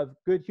importance of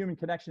good human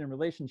connection and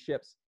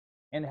relationships,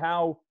 and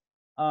how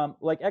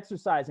like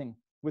exercising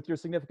with your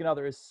significant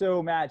other is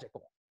so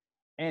magical,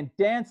 and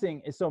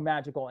dancing is so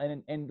magical,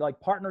 and like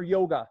partner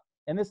yoga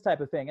and this type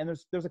of thing. And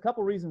there's a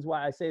couple reasons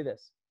why I say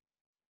this.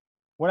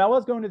 When I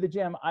was going to the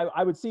gym,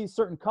 I would see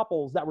certain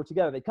couples that were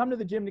together. They'd come to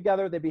the gym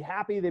together, they'd be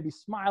happy, they'd be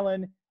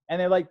smiling,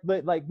 and they like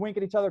wink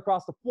at each other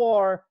across the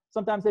floor.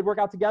 Sometimes they'd work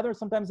out together,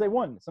 sometimes they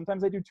wouldn't.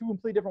 Sometimes they do two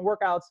completely different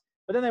workouts,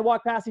 but then they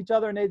walk past each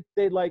other and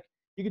they'd like,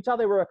 you could tell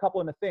they were a couple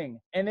in a thing,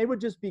 and they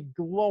would just be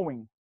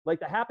glowing. Like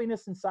the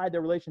happiness inside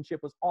their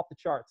relationship was off the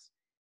charts.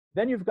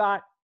 Then you've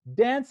got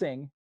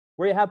dancing,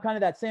 where you have kind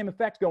of that same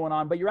effect going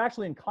on, but you're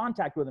actually in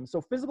contact with them.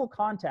 So physical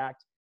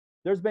contact,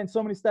 there's been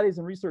so many studies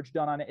and research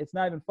done on it. It's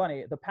not even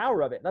funny. The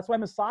power of it. That's why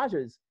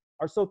massages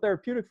are so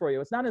therapeutic for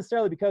you. It's not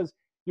necessarily because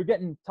you're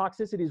getting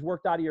toxicities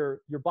worked out of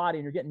your body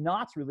and you're getting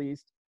knots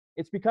released.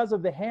 It's because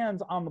of the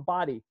hands on the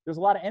body. There's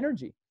a lot of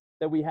energy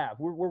that we have.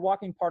 We're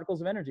walking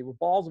particles of energy. We're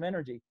balls of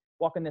energy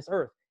walking this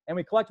earth. And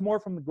we collect more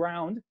from the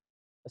ground,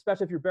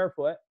 especially if you're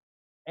barefoot.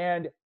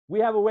 And we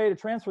have a way to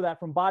transfer that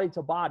from body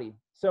to body.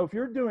 So if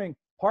you're doing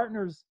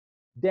partners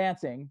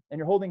dancing and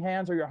you're holding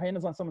hands or your hand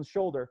is on someone's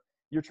shoulder,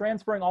 you're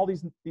transferring all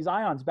these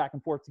ions back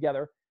and forth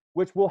together,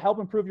 which will help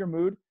improve your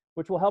mood,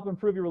 which will help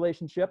improve your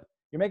relationship.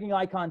 You're making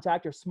eye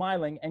contact, you're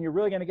smiling, and you're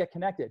really going to get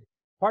connected.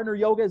 Partner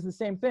yoga is the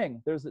same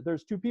thing.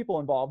 There's two people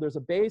involved. There's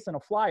a base and a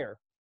flyer.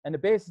 And the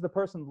base is the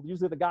person,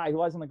 usually the guy who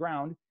lies on the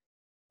ground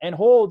and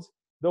holds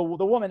the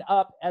woman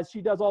up as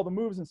she does all the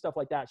moves and stuff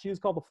like that. She was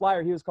called the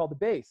flyer, he was called the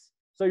base.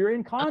 So you're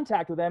in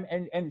contact with them,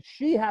 and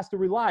she has to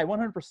rely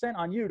 100%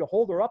 on you to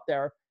hold her up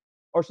there,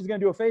 or she's going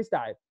to do a face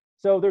dive.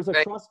 So there's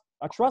a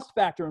trust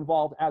factor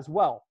involved as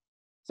well.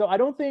 So I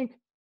don't think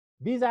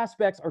these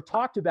aspects are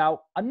talked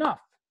about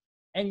enough.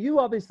 And you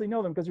obviously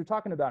know them because you're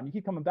talking about them. You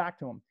keep coming back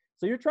to them.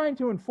 So you're trying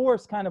to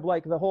enforce kind of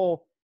like the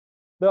whole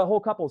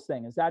couples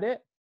thing. Is that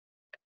it?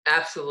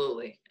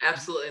 Absolutely.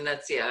 Absolutely. And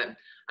that's, yeah,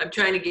 I'm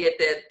trying to get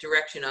that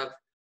direction of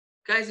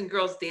guys and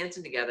girls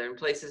dancing together in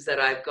places that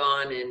I've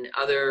gone and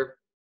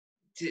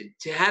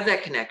to have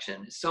that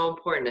connection is so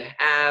important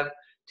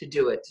to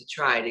do it, to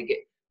try to get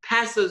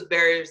past those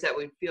barriers that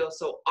we feel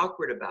so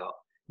awkward about,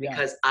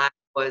 because I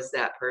was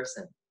that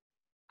person.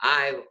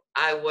 I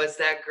was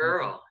that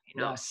girl,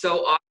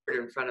 so awkward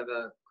in front of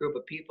a group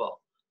of people.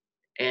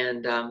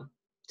 And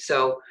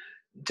so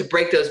to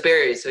break those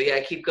barriers. So yeah,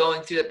 I keep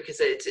going through it because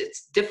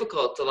it's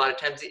difficult. A lot of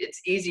times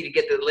it's easy to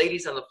get the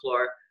ladies on the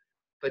floor,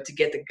 but to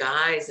get the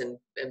guys and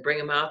bring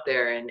them out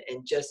there and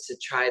just to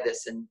try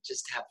this and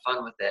just have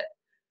fun with it.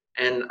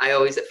 And I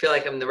always feel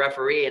like I'm the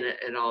referee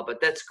and all, but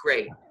that's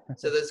great.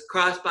 So those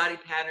cross body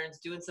patterns,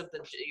 doing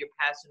something you're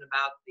passionate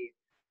about, the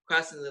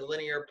crossing the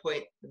linear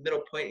point, the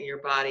middle point in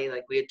your body,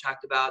 like we had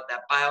talked about,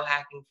 that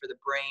biohacking for the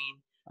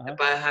brain, that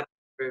biohacking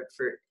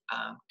for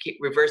keep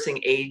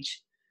reversing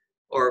age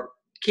or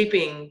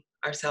keeping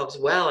ourselves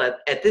well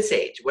at this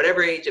age,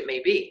 whatever age it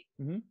may be.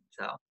 Mm-hmm.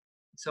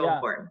 So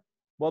important.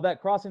 Well,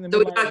 that crossing the so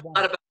we talked a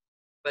lot about,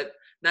 but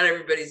not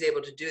everybody's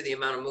able to do the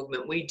amount of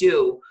movement we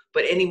do.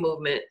 But any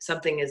movement,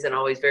 something isn't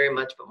always very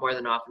much, but more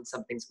than often,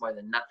 something's more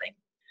than nothing.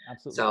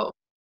 Absolutely. So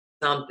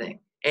something,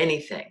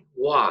 anything,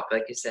 walk,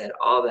 like you said,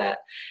 all that,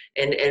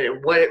 and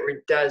what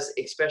it does,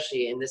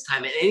 especially in this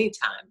time and any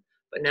time.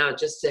 But now,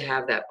 just to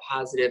have that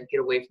positive,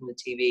 get away from the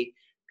TV,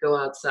 go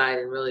outside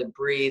and really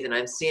breathe. And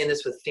I'm seeing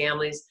this with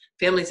families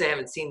I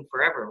haven't seen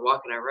forever,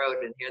 walking our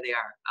road, and here they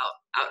are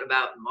out and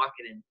about and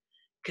walking and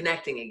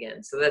connecting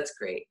again. So that's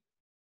great.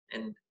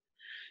 And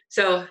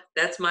so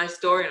that's my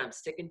story, and I'm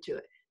sticking to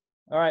it.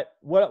 All right.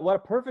 What a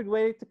perfect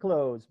way to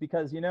close,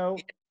 because,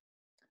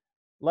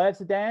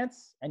 life's a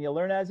dance and you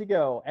learn as you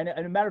go. And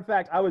a matter of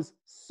fact, I was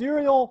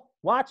serial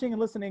watching and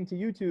listening to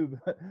YouTube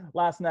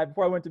last night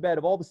before I went to bed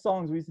of all the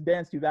songs we used to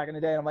dance to back in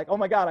the day. And I'm like, oh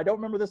my God, I don't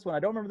remember this one.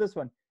 I don't remember this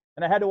one.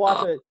 And I had to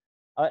watch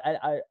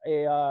I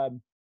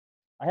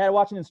had to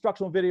watch an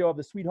instructional video of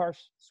the Sweetheart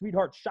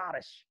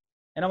Schottish.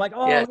 And I'm like,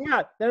 oh yeah.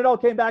 Then it all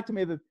came back to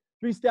me, the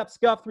 3-step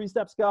scuff,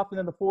 and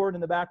then the forward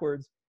and the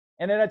backwards.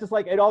 And then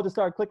it all just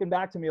started clicking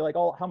back to me, like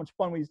how much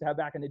fun we used to have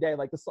back in the day.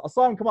 Like a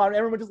song come on, and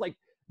everyone just like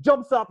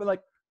jumps up and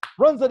like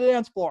runs to the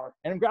dance floor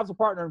and grabs a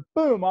partner, and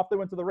boom, off they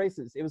went to the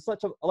races. It was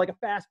such a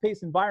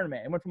fast-paced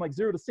environment. It went from like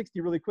 0 to 60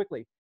 really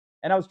quickly.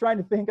 And I was trying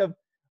to think of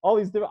all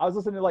these different, I was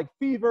listening to like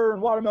Fever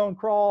and Watermelon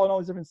Crawl and all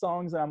these different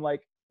songs. And I'm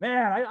like,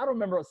 man, I don't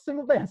remember a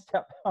single dance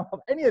step of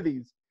any of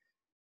these.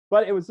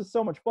 But it was just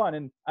so much fun.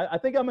 And I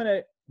think I'm going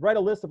to write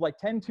a list of like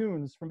 10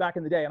 tunes from back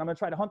in the day. And I'm going to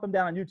try to hunt them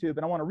down on YouTube.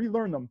 And I want to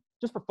relearn them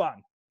just for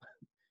fun.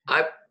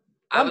 I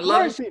would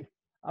love to.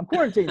 I'm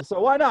quarantined,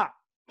 so why not?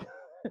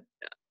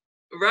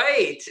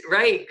 Right.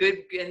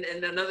 Good.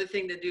 And another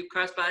thing to do,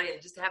 crossbody,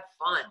 and just to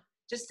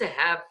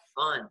have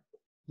fun.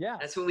 Yeah.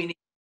 That's what we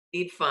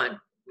need fun.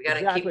 We got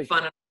to keep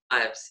fun in our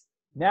lives.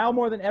 Now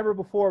more than ever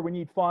before, we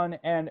need fun.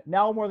 And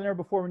now more than ever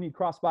before, we need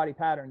crossbody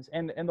patterns.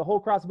 And the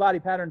whole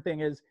crossbody pattern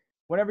thing is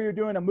whenever you're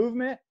doing a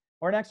movement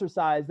or an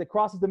exercise that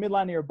crosses the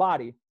midline of your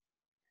body,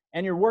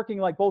 and you're working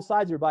like both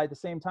sides of your body at the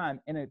same time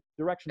in a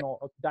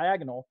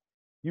diagonal,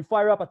 you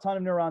fire up a ton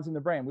of neurons in the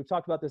brain. We've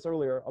talked about this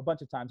earlier a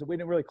bunch of times, but we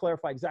didn't really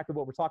clarify exactly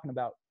what we're talking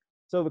about.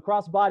 So the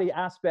cross-body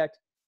aspect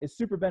is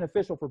super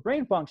beneficial for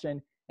brain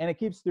function, and it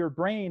keeps your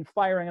brain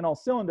firing on all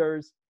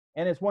cylinders.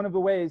 And it's one of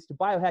the ways to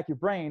biohack your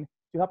brain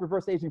to help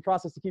reverse the aging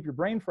process, to keep your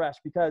brain fresh,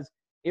 because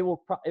it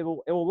will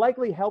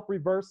likely help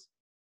reverse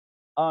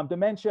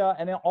dementia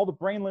and all the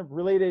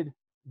brain-related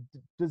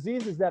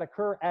diseases that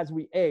occur as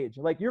we age.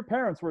 Like your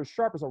parents were as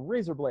sharp as a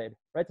razor blade,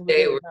 right till the They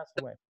day they were passed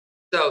away.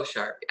 so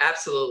sharp.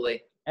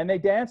 Absolutely. And they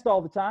danced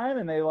all the time,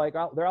 and they're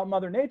out in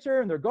Mother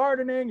Nature, and they're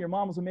gardening. Your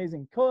mom was an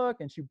amazing cook,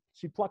 and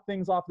she plucked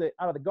things out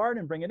of the garden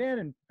and bring it in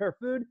and prepare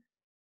food.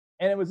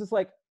 And it was just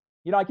like,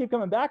 I keep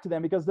coming back to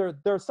them because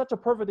they're such a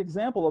perfect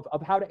example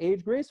of how to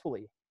age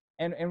gracefully.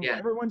 And Yeah.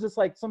 everyone's just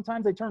like,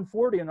 sometimes they turn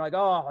 40 and they're like,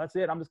 oh, that's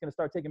it. I'm just going to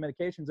start taking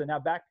medications and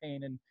have back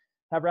pain and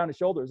have rounded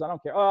shoulders. I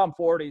don't care. Oh, I'm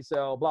 40,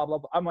 so blah, blah,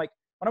 blah. I'm like,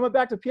 when I went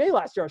back to PA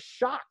last year, I was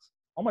shocked.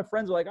 All my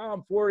friends are like, oh,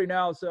 I'm 40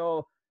 now,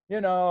 so,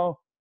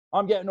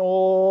 I'm getting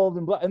old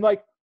and blah. And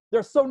like,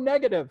 they're so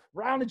negative,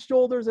 rounded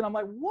shoulders. And I'm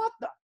like, what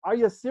the, are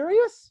you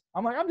serious?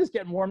 I'm like, I'm just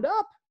getting warmed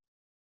up.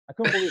 I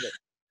couldn't believe it.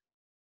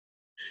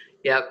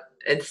 Yep.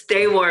 And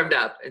stay warmed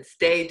up and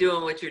stay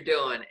doing what you're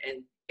doing.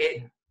 And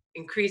it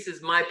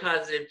increases my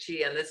positive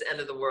chi on this end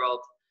of the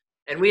world.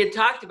 And we had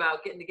talked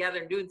about getting together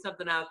and doing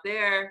something out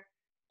there.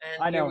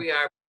 And here we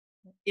are,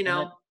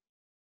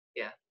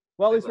 yeah.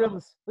 Well, at least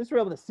we're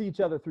able to see each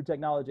other through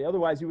technology.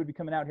 Otherwise, you would be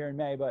coming out here in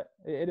May, but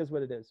it is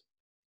what it is.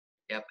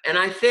 Yep. And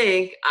I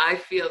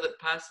feel that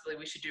possibly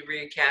we should do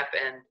recap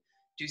and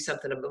do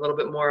something a little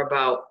bit more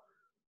about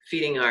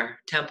feeding our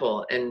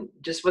temple and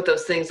just what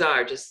those things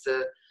are, just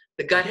the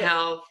gut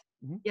health,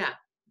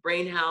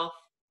 brain health.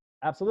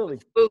 Absolutely.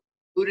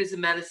 Food is a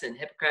medicine.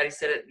 Hippocrates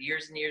said it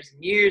years and years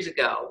and years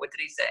ago. What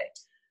did he say?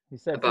 He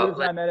said, food is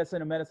thy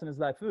medicine and medicine is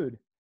thy food.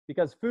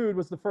 Because food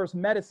was the first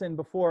medicine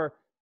before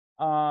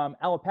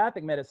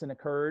allopathic medicine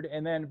occurred.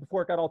 And then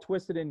before it got all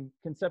twisted and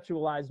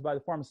conceptualized by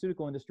the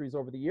pharmaceutical industries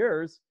over the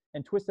years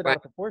and twisted out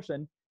of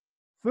proportion,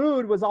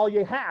 food was all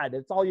you had.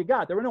 It's all you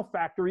got. There were no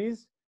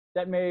factories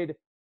that made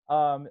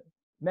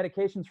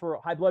medications for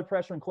high blood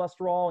pressure and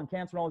cholesterol and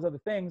cancer and all those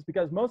other things,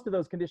 because most of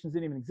those conditions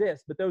didn't even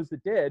exist. But those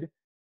that did,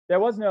 there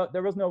was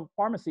no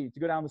pharmacy to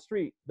go down the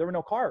street. There were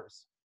no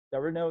cars.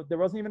 There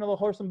wasn't even a little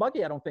horse and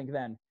buggy, I don't think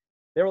then.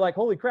 They were like,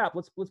 holy crap,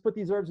 let's put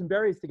these herbs and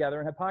berries together.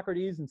 And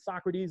Hippocrates and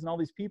Socrates and all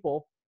these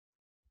people.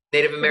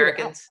 Native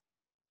Americans.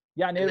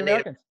 Yeah, Native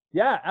Americans.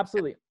 Yeah,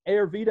 absolutely.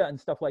 Ayurveda and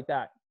stuff like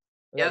that.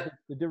 Yep.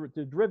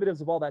 The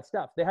derivatives of all that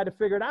stuff. They had to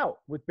figure it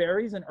out with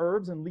berries and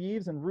herbs and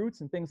leaves and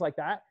roots and things like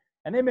that.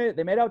 And they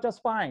made out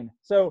just fine.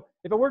 So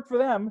if it worked for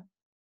them,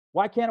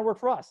 why can't it work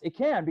for us? It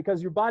can,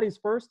 because your body's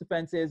first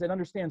defense is it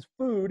understands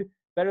food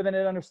better than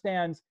it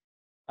understands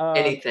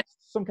anything.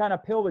 Some kind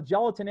of pill with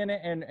gelatin in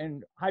it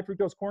and high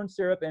fructose corn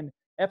syrup and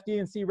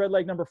FD&C red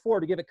leg number 4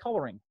 to give it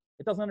coloring.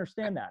 It doesn't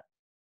understand that.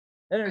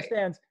 It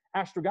understands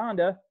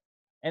ashwagandha,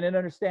 and it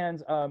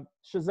understands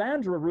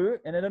schizandra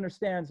root, and it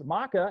understands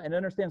maca, and it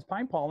understands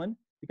pine pollen,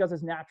 because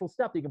it's natural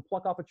stuff that you can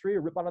pluck off a tree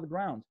or rip out of the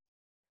ground.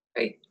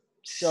 Right.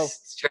 So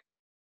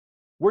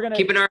we're gonna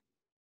keeping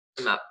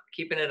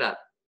it up.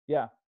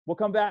 Yeah, we'll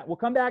come back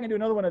and do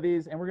another one of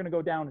these, and we're gonna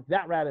go down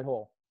that rabbit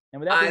hole. And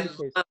with that being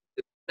the case,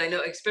 I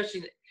know,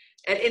 especially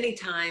at any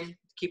time,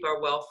 keep our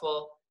well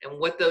full, and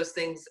what those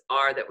things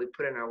are that we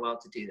put in our well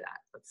to do that.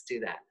 Let's do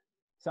that.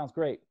 Sounds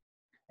great.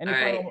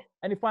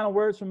 Any final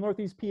words from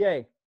Northeast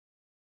PA?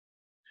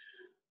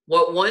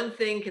 What one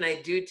thing can I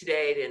do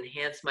today to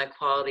enhance my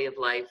quality of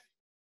life?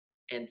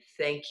 And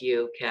thank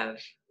you,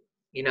 Kev.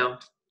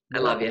 I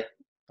love you.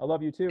 I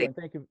love you too. And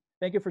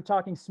thank you for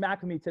talking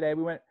smack with me today.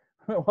 We went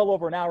well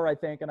over an hour, I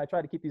think, and I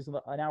tried to keep these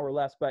an hour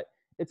less, but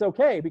it's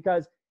okay,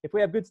 because if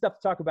we have good stuff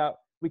to talk about,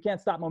 we can't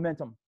stop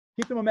momentum.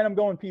 Keep the momentum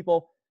going,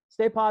 people.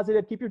 Stay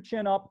positive. Keep your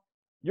chin up.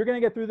 You're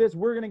going to get through this.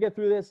 We're going to get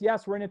through this.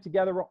 Yes, we're in it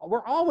together.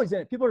 We're always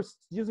in it. People are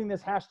using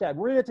this hashtag,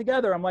 we're in it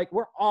together. I'm like,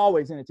 we're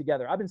always in it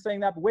together. I've been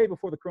saying that way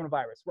before the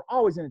coronavirus. We're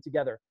always in it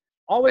together.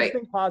 Always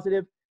think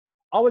positive.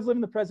 Always live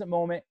in the present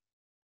moment.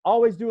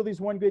 Always do at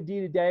least one good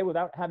deed a day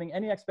without having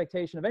any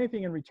expectation of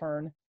anything in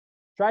return.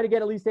 Try to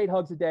get at least 8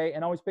 hugs a day,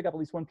 and always pick up at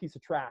least one piece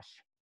of trash.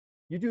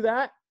 You do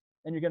that,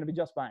 and you're going to be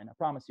just fine. I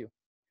promise you.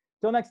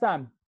 Till next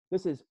time,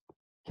 this is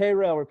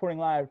K-Rail reporting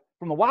live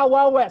from the Wild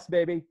Wild West,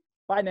 baby.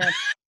 Bye, Nan.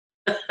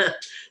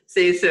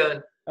 See you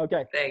soon.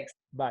 Okay. Thanks.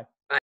 Bye.